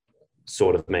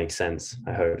sort of makes sense,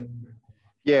 I hope.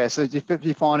 Yeah, so if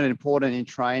you find it important in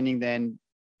training, then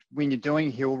when you're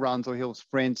doing hill runs or hill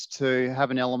sprints, to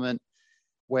have an element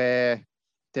where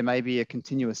there may be a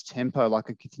continuous tempo, like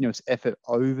a continuous effort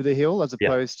over the hill, as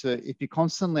opposed to if you're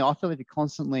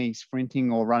constantly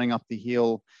sprinting or running up the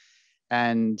hill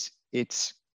and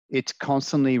it's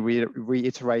constantly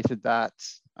reiterated that,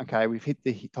 okay, we've hit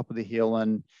the top of the hill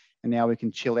and now we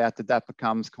can chill out, that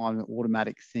becomes kind of an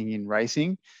automatic thing in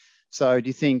racing. So do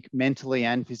you think mentally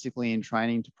and physically in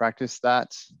training to practice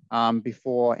that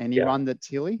before any run that's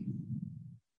hilly?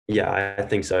 Yeah, I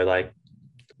think so. Like,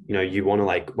 you want to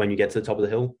like, when you get to the top of the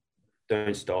hill,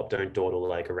 don't stop, don't dawdle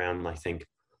like around, like think,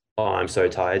 oh, I'm so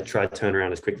tired. Try to turn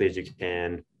around as quickly as you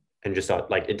can, and just start,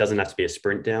 like, it doesn't have to be a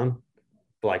sprint down,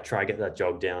 but like try get that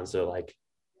jog down. So like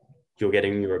you're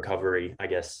getting your recovery, I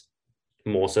guess,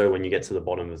 more so when you get to the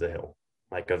bottom of the hill,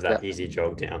 like of that easy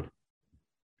jog down.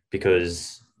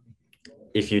 Because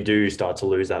if you do start to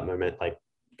lose that moment, like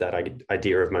that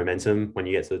idea of momentum, when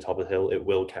you get to the top of the hill, it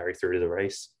will carry through to the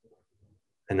race.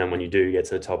 And then when you do get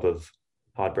to the top of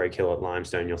Heartbreak Hill at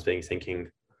Limestone, you're thinking,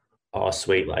 oh,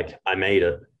 sweet, like I made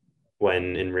it.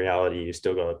 When in reality, you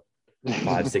still got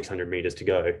 500-600 meters to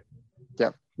go.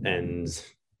 Yep. And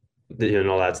you're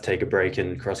not allowed to take a break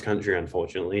in cross country,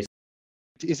 unfortunately.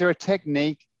 Is there a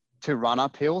technique to run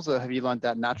up hills, or have you learned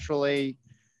that naturally?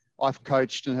 I've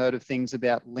coached and heard of things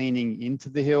about leaning into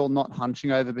the hill, not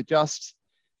hunching over, but just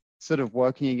sort of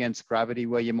working against gravity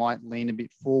where you might lean a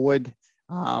bit forward.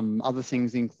 Other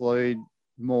things include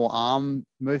more arm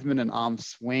movement and arm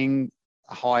swing,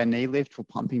 a higher knee lift for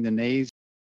pumping the knees.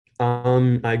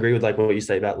 I agree with like what you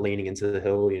say about leaning into the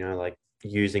hill, like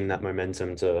using that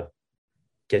momentum to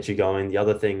get you going. The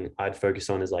other thing I'd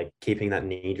focus on is like keeping that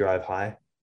knee drive high.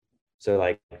 So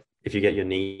like if you get your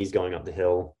knees going up the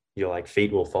hill, your like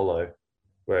feet will follow.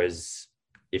 Whereas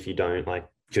if you don't, like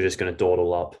you're just going to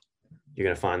dawdle up. You're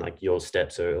going to find like your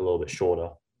steps are a little bit shorter.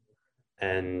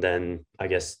 And then I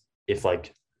guess if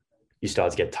like you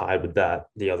start to get tired with that,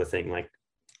 the other thing like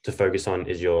to focus on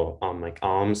is your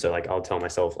arms. So like I'll tell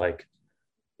myself, like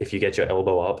if you get your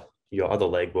elbow up, your other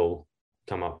leg will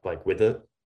come up like with it.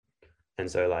 And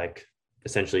so like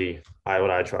essentially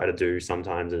what I try to do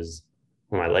sometimes is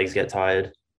when my legs get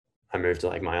tired, I move to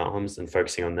like my arms and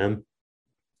focusing on them.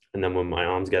 And then when my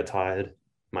arms get tired,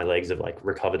 my legs have like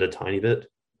recovered a tiny bit.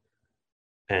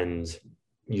 And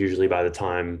usually by the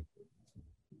time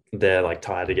they're like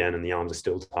tired again and the arms are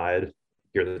still tired,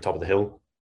 you're at the top of the hill.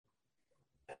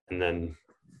 And then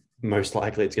most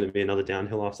likely it's going to be another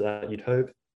downhill after that, you'd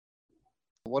hope.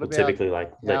 What about typically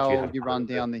like how you run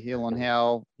down the hill and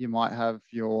how you might have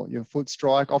your foot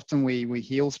strike? Often we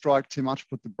heel strike too much,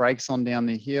 put the brakes on down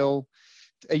the hill.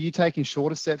 Are you taking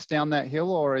shorter steps down that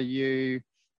hill, or are you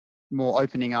more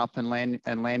opening up and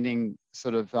landing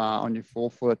sort of on your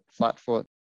forefoot, flat foot?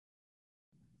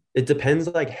 It depends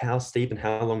like how steep and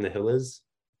how long the hill is.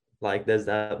 Like there's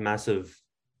that massive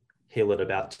hill at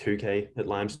about 2K at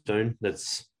Limestone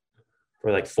that's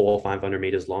for like 400 or 500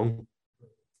 meters long.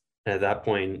 And at that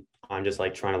point, I'm just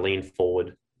like trying to lean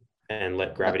forward and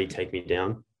let gravity take me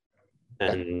down.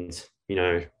 And,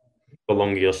 the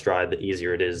longer your stride, the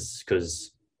easier it is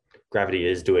because gravity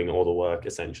is doing all the work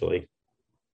essentially.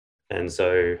 And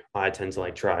so I tend to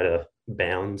like try to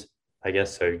bound, I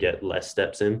guess, so get less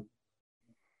steps in,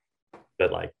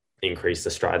 but like increase the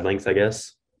stride length, I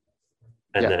guess.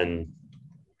 And then,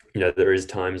 there is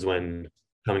times when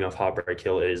coming off Heartbreak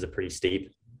Hill, it is a pretty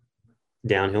steep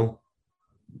downhill.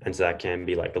 And so that can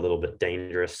be like a little bit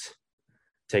dangerous,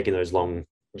 taking those long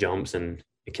jumps, and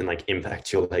it can like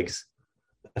impact your legs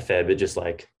a fair bit, just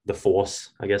like the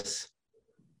force, I guess,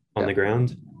 on the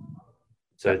ground.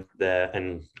 So there,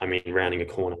 and I mean, rounding a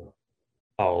corner,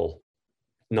 I'll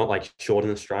not like shorten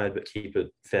the stride, but keep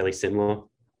it fairly similar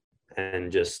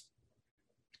and just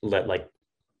let like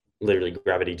literally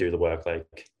gravity do the work.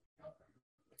 Like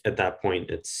at that point,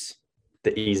 it's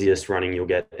the easiest running you'll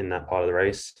get in that part of the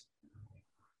race.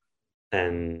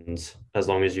 And as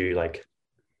long as you like,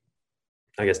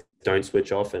 I guess, don't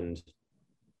switch off and,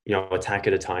 attack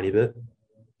it a tiny bit,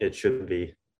 it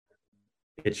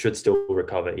should still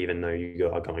recover even though you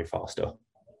are going faster.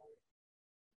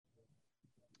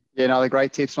 Yeah, no, they're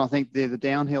great tips. And I think the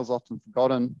downhill's often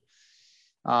forgotten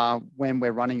when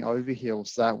we're running over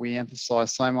hills, that we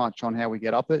emphasize so much on how we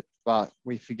get up it, but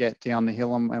we forget down the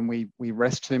hill and we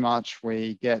rest too much,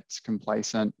 we get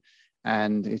complacent,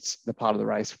 and it's the part of the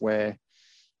race where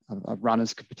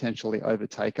runners could potentially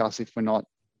overtake us if we're not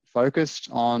focused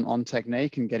on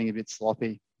technique and getting a bit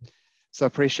sloppy. So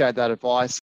appreciate that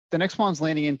advice. The next one's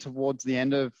leaning in towards the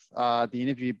end of the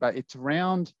interview, but it's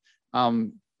around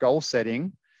goal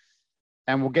setting.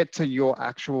 And we'll get to your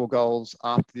actual goals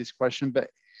after this question, but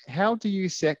how do you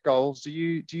set goals? Do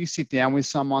you sit down with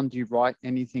someone? Do you write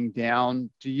anything down?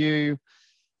 Have you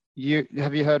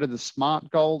heard of the SMART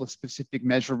goal, the specific,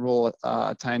 measurable,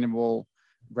 attainable,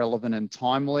 relevant, and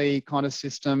timely kind of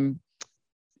system?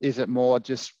 Is it more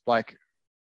just like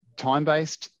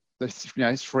time-based, the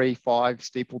 3-5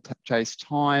 steeplechase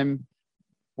time?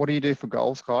 What do you do for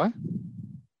goals, Kai?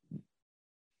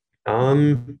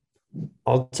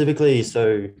 I'll typically,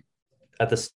 so at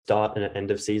the start and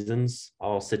end of seasons,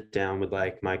 I'll sit down with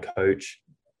like my coach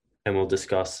and we'll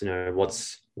discuss,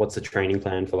 what's the training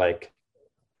plan for like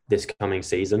this coming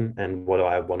season and what do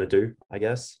I want to do, I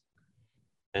guess.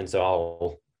 And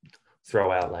so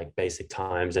throw out like basic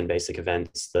times and basic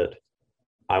events that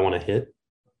I want to hit.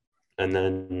 And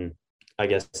then I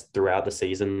guess throughout the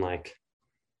season, like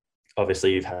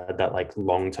obviously you've had that like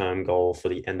long-term goal for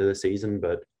the end of the season,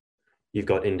 but you've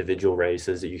got individual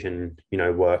races that you can,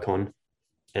 work on.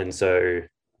 And so,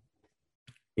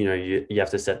 you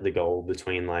have to set the goal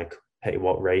between like, hey,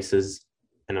 what races?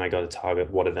 And I got to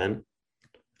target what event.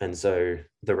 And so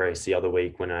the race the other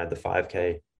week when I had the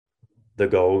 5K, the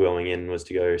goal going in was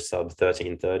to go sub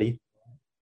 13:30.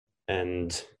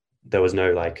 And there was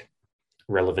no like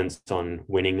relevance on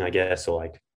winning, I guess, or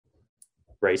like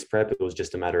race prep. It was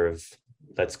just a matter of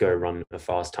let's go run a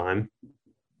fast time.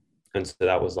 And so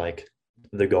that was like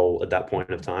the goal at that point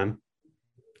of time.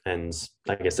 And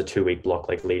I guess the 2-week block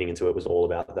like leading into it was all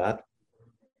about that.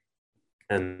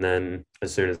 And then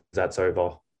as soon as that's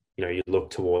over, you look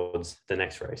towards the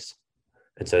next race.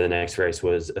 And so the next race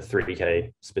was a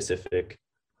 3K specific.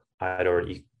 I had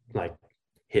already like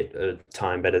hit a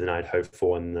time better than I'd hoped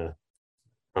for in the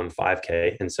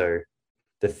 5K. And so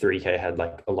the 3K had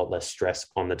like a lot less stress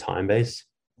on the time base.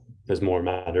 It was more a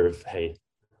matter of, hey,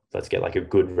 let's get like a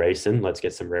good race in. Let's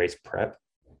get some race prep,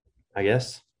 I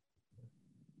guess.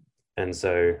 And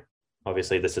so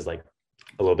obviously this is like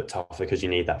a little bit tougher because you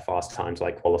need that fast time to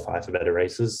like qualify for better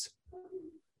races.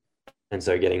 And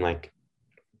so getting like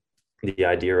the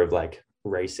idea of like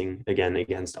racing again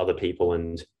against other people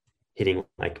and hitting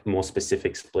like more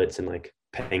specific splits and like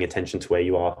paying attention to where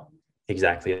you are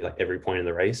exactly like every point in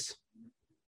the race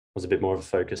was a bit more of a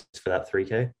focus for that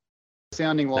 3K.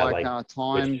 Sounding like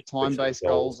time-based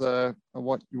goals are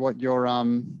what you're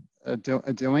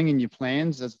doing in your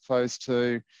plans, as opposed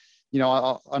to,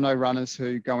 I know runners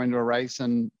who go into a race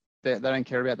and they don't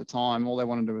care about the time. All they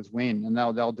want to do is win, and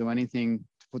they'll do anything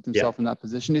to put themselves in that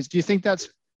position. Do you think that's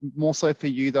more so for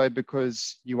you though,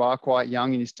 because you are quite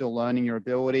young and you're still learning your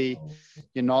ability?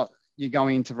 You're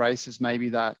going into races maybe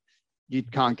that you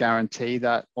can't guarantee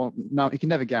that, or no, you can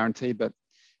never guarantee, but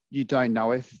you don't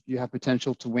know if you have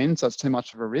potential to win, so it's too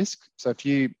much of a risk. So if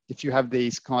you have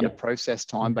these kind of process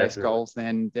time-based goals,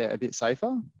 then they're a bit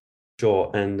safer. Sure.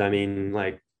 And I mean,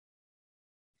 like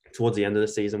towards the end of the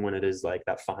season, when it is like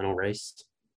that final race,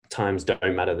 times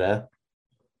don't matter there.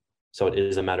 So it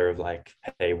is a matter of like,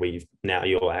 hey,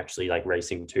 you're actually like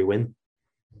racing to win.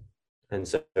 And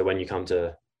so when you come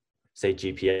to say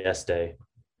GPS day,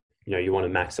 you want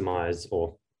to maximize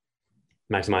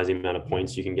the amount of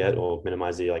points you can get, or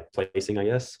minimize the like placing, I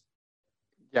guess.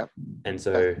 Yeah. And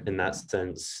so in that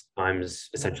sense, times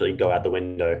essentially go out the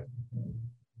window,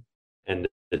 and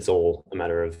it's all a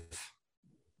matter of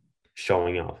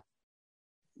showing up.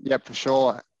 Yeah, for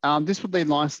sure. This would lead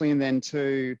nicely and then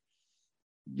to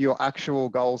your actual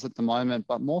goals at the moment,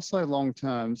 but more so long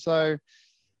term. So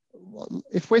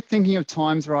if we're thinking of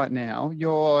times right now,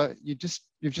 you've just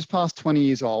passed 20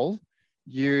 years old.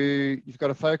 You've got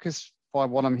to focus, by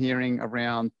what I'm hearing,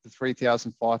 around the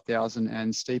 3,000, 5,000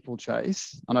 and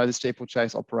steeplechase. I know the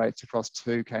steeplechase operates across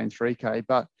 2K and 3K,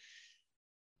 but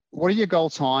what are your goal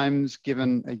times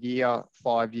given a year,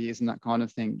 5 years and that kind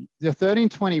of thing? Your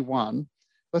 13:21,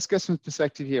 let's get some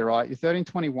perspective here, right? Your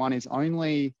 13:21 is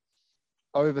only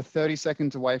over 30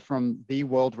 seconds away from the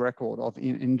world record of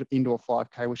indoor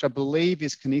 5K, which I believe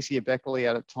is Kinesia Beckley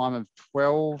at a time of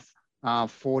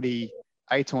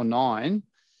 12:48 or 9.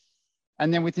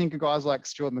 And then we think of guys like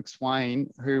Stuart McSwain,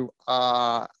 who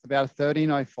are about a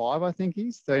 13:05, I think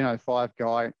he's 13:05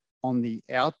 guy on the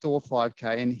outdoor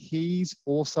 5K. And he's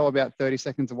also about 30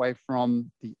 seconds away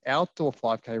from the outdoor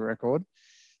 5K record.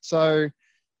 So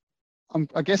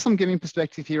I guess I'm giving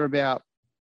perspective here about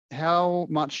how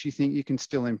much you think you can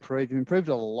still improve. You've improved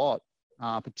a lot,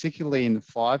 particularly in the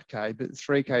 5K, but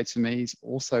 3K to me is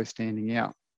also standing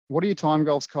out. What are your time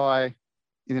goals, Kai,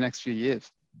 in the next few years?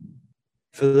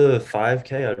 For the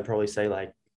 5K, I'd probably say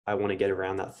like I want to get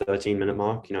around that 13-minute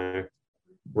mark.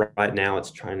 Right now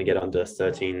it's trying to get under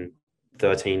 13.5,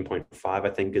 I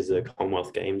think, is a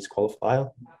Commonwealth Games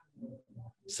qualifier.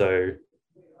 So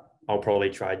I'll probably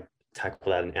try to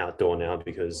tackle that in outdoor now,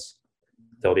 because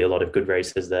there'll be a lot of good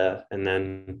races there. And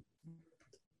then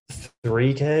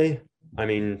 3K, I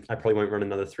mean, I probably won't run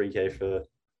another 3K for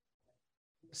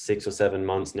 6 or 7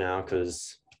 months now,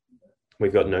 because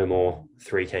we've got no more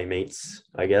 3K meets,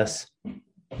 I guess.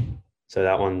 So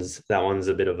that one's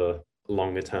a bit of a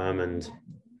longer term, and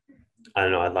I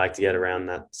don't know, I'd like to get around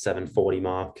that 7:40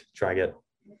 mark, try get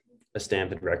a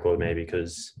Stanford record maybe,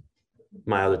 because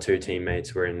my other two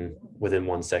teammates were within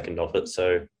 1 second of it.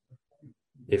 So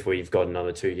if we've got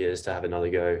another 2 years to have another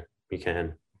go, we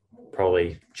can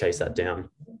probably chase that down.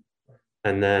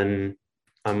 And then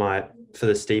I might, for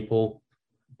the steeple,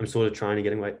 I'm sort of trying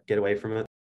to get away from it.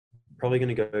 probably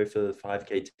going to go for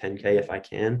 5K, 10K if I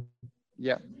can.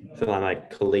 Yeah. For my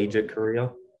like collegiate career.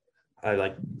 I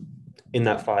like in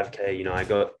that 5K, you know, I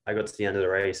got to the end of the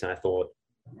race and I thought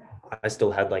I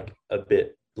still had like a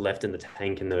bit left in the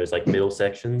tank in those like middle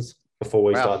sections before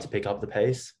we started to pick up the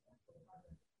pace.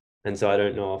 And so I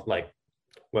don't know if like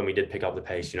when we did pick up the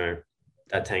pace, you know,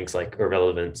 that tank's like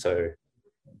irrelevant. So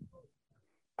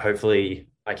hopefully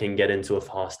I can get into a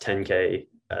fast 10K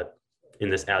in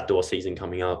this outdoor season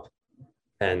coming up.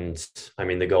 And I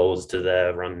mean, the goal is to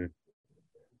there run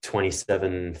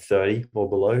 27:30 or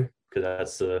below, because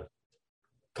that's the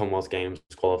Commonwealth Games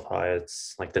qualifier.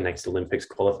 It's like the next Olympics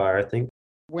qualifier, I think.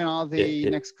 When are the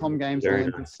next Com Games and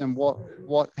Olympics, nice.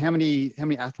 And how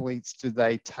many athletes do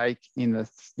they take in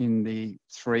the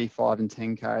 3, 5, and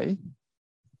 10K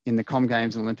in the Com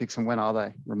Games and Olympics, and when are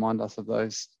they? Remind us of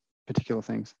those particular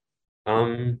things.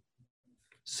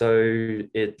 So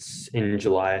it's in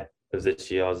July of this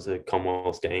year, the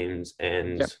Commonwealth Games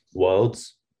and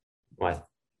Worlds, like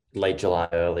late July,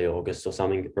 early August or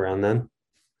something around then.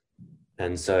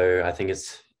 And so I think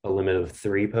it's a limit of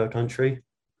 3 per country.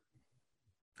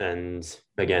 And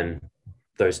again,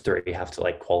 those 3 have to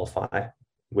like qualify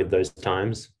with those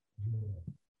times.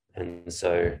 And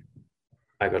so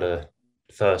I got to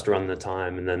first run the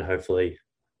time and then hopefully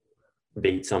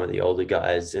beat some of the older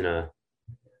guys in a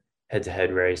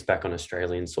head-to-head race back on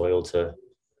Australian soil to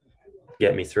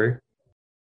get me through.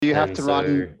 Do you have to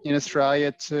run in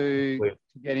Australia to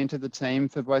get into the team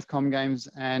for both Com Games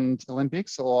and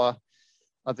Olympics, or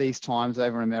are these times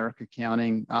over in America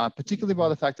counting, particularly by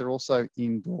the fact they're also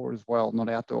indoor as well, not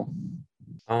outdoor?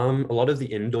 A lot of the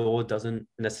indoor doesn't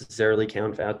necessarily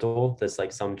count for outdoor. There's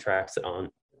like some tracks that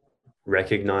aren't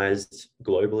recognized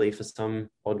globally for some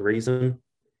odd reason.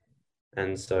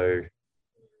 And so,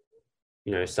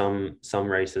 you know, some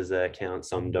races there count,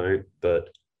 some don't. But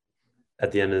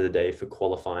at the end of the day, for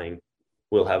qualifying,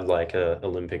 we'll have like a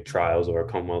Olympic trials or a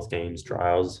Commonwealth Games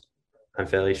trials, I'm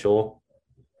fairly sure.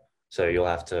 So you'll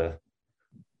have to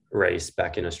race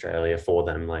back in Australia for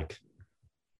them. Like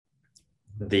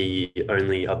the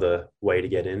only other way to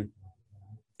get in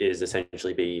is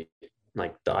essentially be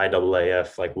like the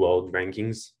IAAF, like world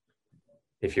rankings.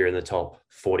 If you're in the top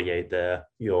 48 there,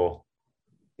 you're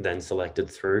then selected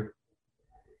through.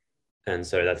 And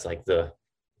so that's like the,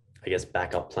 I guess,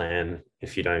 backup plan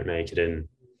if you don't make it in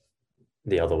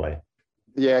the other way.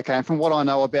 Yeah, okay. And from what I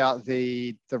know about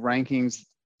the rankings,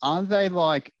 are they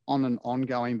like on an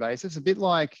ongoing basis? A bit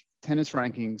like tennis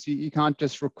rankings. You can't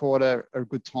just record a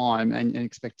good time and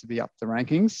expect to be up the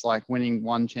rankings. Like winning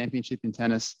one championship in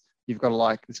tennis, you've got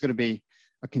to it's got to be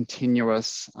a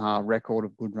continuous record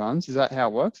of good runs. Is that how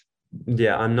it works?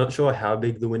 Yeah, I'm not sure how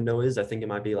big the window is. I think it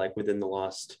might be like within the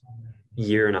last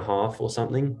year and a half or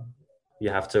something. You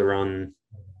have to run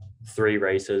 3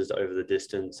 races over the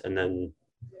distance, and then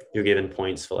you're given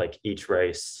points for like each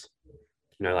race.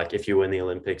 You know, like if you win the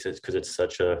Olympics, it's because it's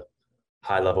such a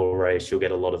high level race, you'll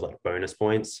get a lot of like bonus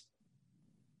points.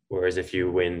 Whereas if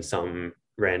you win some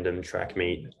random track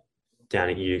meet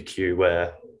down at UQ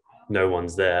where no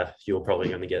one's there, you're probably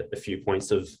going to get a few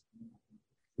points of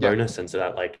bonus. And so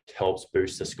that like helps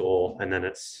boost the score. And then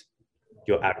it's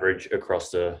your average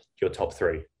across your top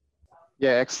 3.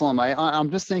 Yeah, excellent, mate. I'm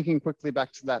just thinking quickly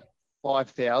back to that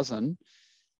 5,000.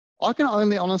 I can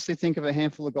only honestly think of a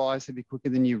handful of guys who'd be quicker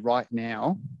than you right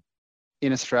now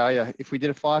in Australia. If we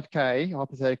did a 5K,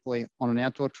 hypothetically, on an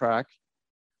outdoor track,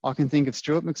 I can think of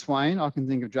Stuart McSwain, I can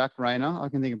think of Jack Rayner, I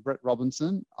can think of Brett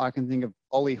Robinson, I can think of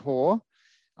Ollie Hoare,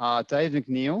 Dave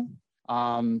McNeil.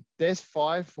 There's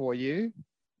 5 for you.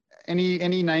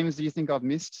 Any names do you think I've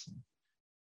missed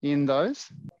in those?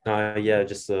 Yeah,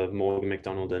 just Morgan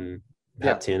McDonald and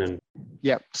Pat Tiernan.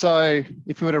 Yeah. So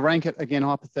if we were to rank it again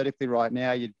hypothetically right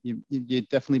now, you'd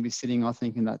definitely be sitting, I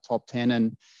think, in that top 10.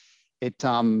 And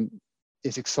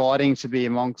it's exciting to be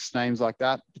amongst names like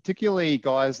that, particularly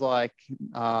guys like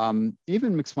even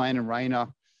McSwain and Rayner.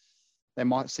 They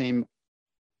might seem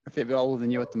a fair bit older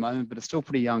than you at the moment, but are still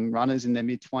pretty young runners in their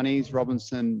mid-20s.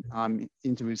 Robinson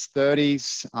into his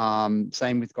 30s.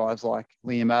 Same with guys like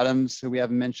Liam Adams, who we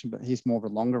haven't mentioned, but he's more of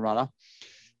a longer runner.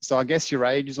 So I guess your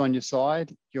age is on your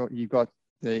side. You've got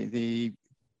the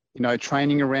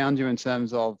training around you in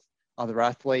terms of other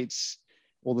athletes,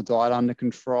 all the diet under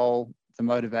control, the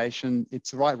motivation.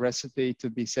 It's the right recipe to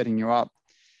be setting you up.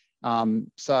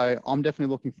 So I'm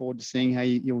definitely looking forward to seeing how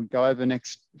you'll go over the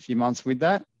next few months with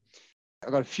that.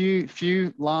 I've got a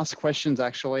few last questions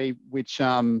actually, which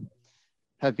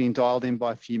have been dialed in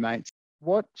by a few mates.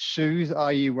 What shoes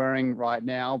are you wearing right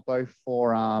now, both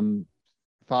for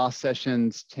fast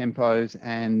sessions, tempos,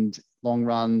 and long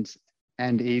runs?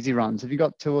 and easy runs. Have you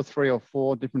got 2 or 3 or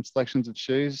 4 different selections of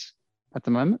shoes at the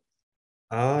moment?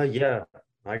 Yeah,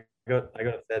 I got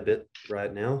a fair bit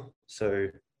right now. So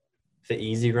for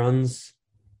easy runs,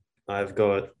 I've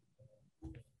got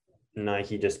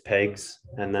Nike just pegs,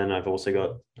 and then I've also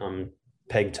got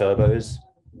peg turbos,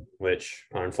 which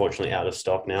are unfortunately out of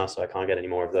stock now, so I can't get any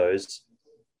more of those.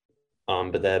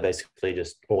 But they're basically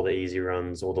just all the easy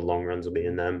runs, all the long runs will be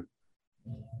in them.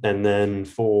 And then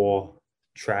for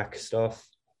track stuff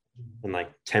and like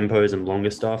tempos and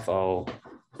longer stuff, I'll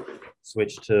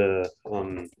switch to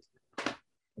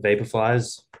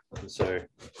Vaporflies. So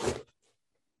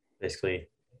basically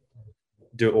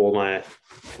do all my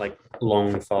like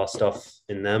long, fast stuff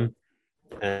in them.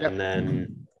 And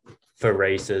then for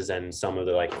races and some of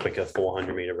the like quicker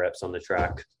 400-meter reps on the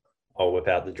track, I'll whip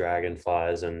out the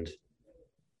Dragonflies and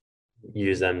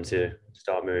use them to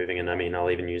start moving. And I mean,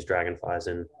 I'll even use Dragonflies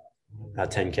in a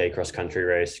 10K cross country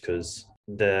race because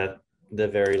they're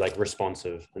very like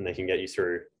responsive and they can get you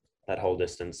through that whole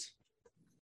distance.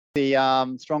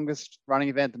 The strongest running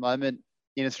event at the moment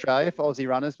in Australia for Aussie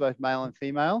runners, both male and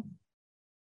female?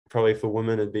 Probably for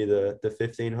women, it'd be the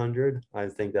 1500. I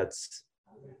think I'd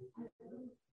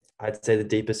say the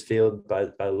deepest field by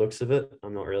the looks of it.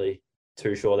 I'm not really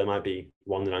too sure. There might be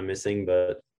one that I'm missing,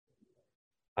 but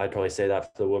I'd probably say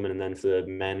that for the women. And then for the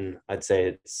men, I'd say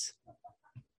it's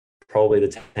probably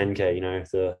the 10K. You know,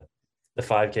 the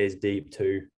 5K is deep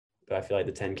too, but I feel like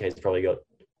the 10K has probably got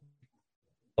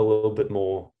a little bit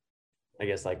more, I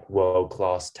guess, like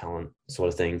world-class talent sort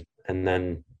of thing. And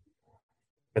then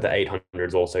but the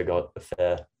 800's also got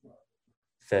a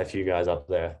fair few guys up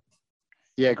there.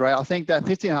 Yeah, great. I think that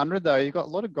 1500 though, you've got a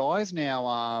lot of guys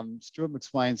now. Stuart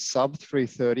McSwain's sub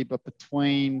 330, but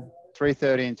between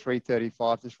 330 and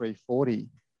 335 to 340,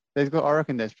 I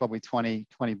reckon there's probably 20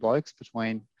 blokes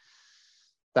between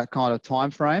that kind of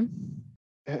time frame.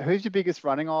 Who's your biggest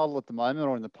running idol at the moment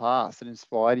or in the past that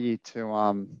inspired you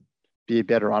to be a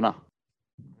better runner?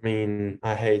 I mean,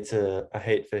 I hate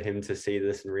for him to see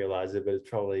this and realize it, but it's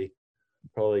probably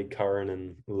Curran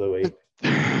and Louis.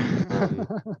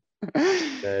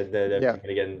 They're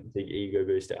definitely getting a big ego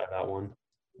boost out of that one.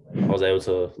 I was able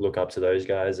to look up to those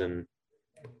guys and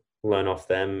learn off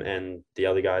them and the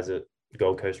other guys at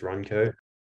Gold Coast Run Co.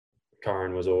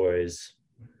 Curran was always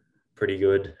pretty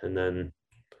good, and then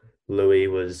Louis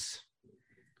was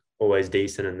always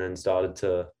decent, and then started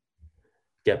to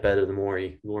get better the more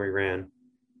he ran.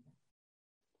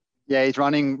 Yeah, he's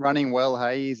running well.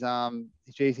 Hey,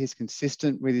 he's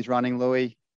consistent with his running,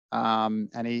 Louis,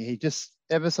 and he just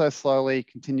ever so slowly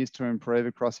continues to improve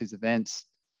across his events.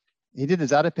 He did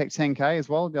his Zatopek 10K as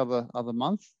well the other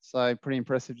month, so pretty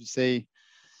impressive to see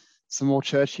some more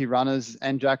Churchy runners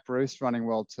and Jack Bruce running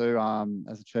well too,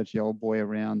 as a Churchy old boy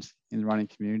around in the running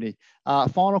community.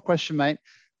 Final question, mate.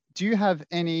 Do you have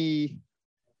any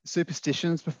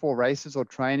superstitions before races or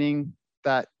training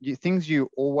things you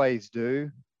always do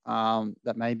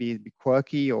that may be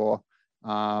quirky or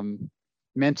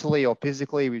mentally or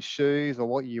physically with shoes or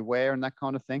what you wear and that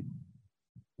kind of thing?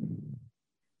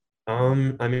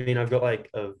 I mean, I've got like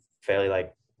a fairly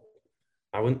like,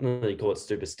 I wouldn't really call it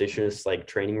superstitious like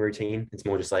training routine. It's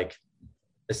more just like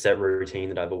a set routine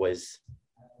that I've always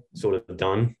sort of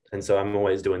done. And so I'm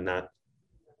always doing that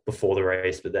before the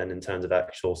race. But then in terms of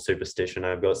actual superstition,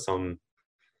 I've got some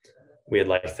weird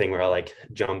like thing where I like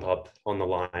jump up on the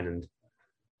line and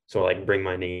sort of like bring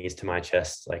my knees to my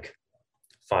chest like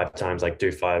 5 times, like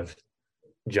do 5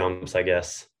 jumps, I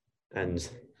guess. And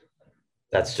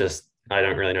that's just, I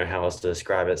don't really know how else to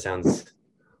describe it. It sounds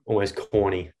almost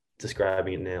corny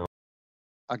describing it now.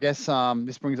 I guess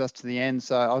this brings us to the end.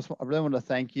 So I really want to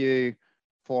thank you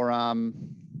for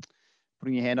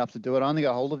putting your hand up to do it. I only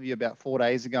got hold of you about 4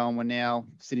 days ago, and we're now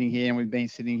sitting here, and we've been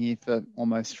sitting here for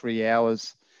almost 3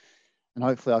 hours. And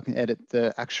hopefully I can edit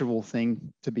the actual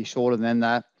thing to be shorter than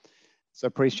that. So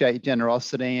appreciate your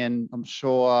generosity, and I'm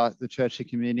sure the Churchy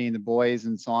community and the boys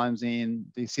and Symes and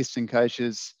the assistant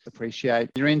coaches appreciate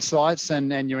your insights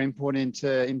and your input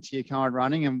into your current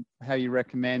running and how you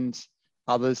recommend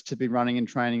others to be running and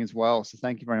training as well. So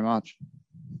thank you very much.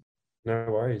 No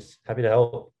worries. Happy to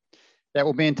help. Yeah,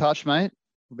 we'll be in touch, mate.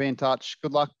 We'll be in touch.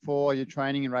 Good luck for your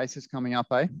training and races coming up,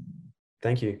 eh?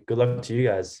 Thank you. Good luck to you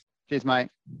guys. Cheers, mate.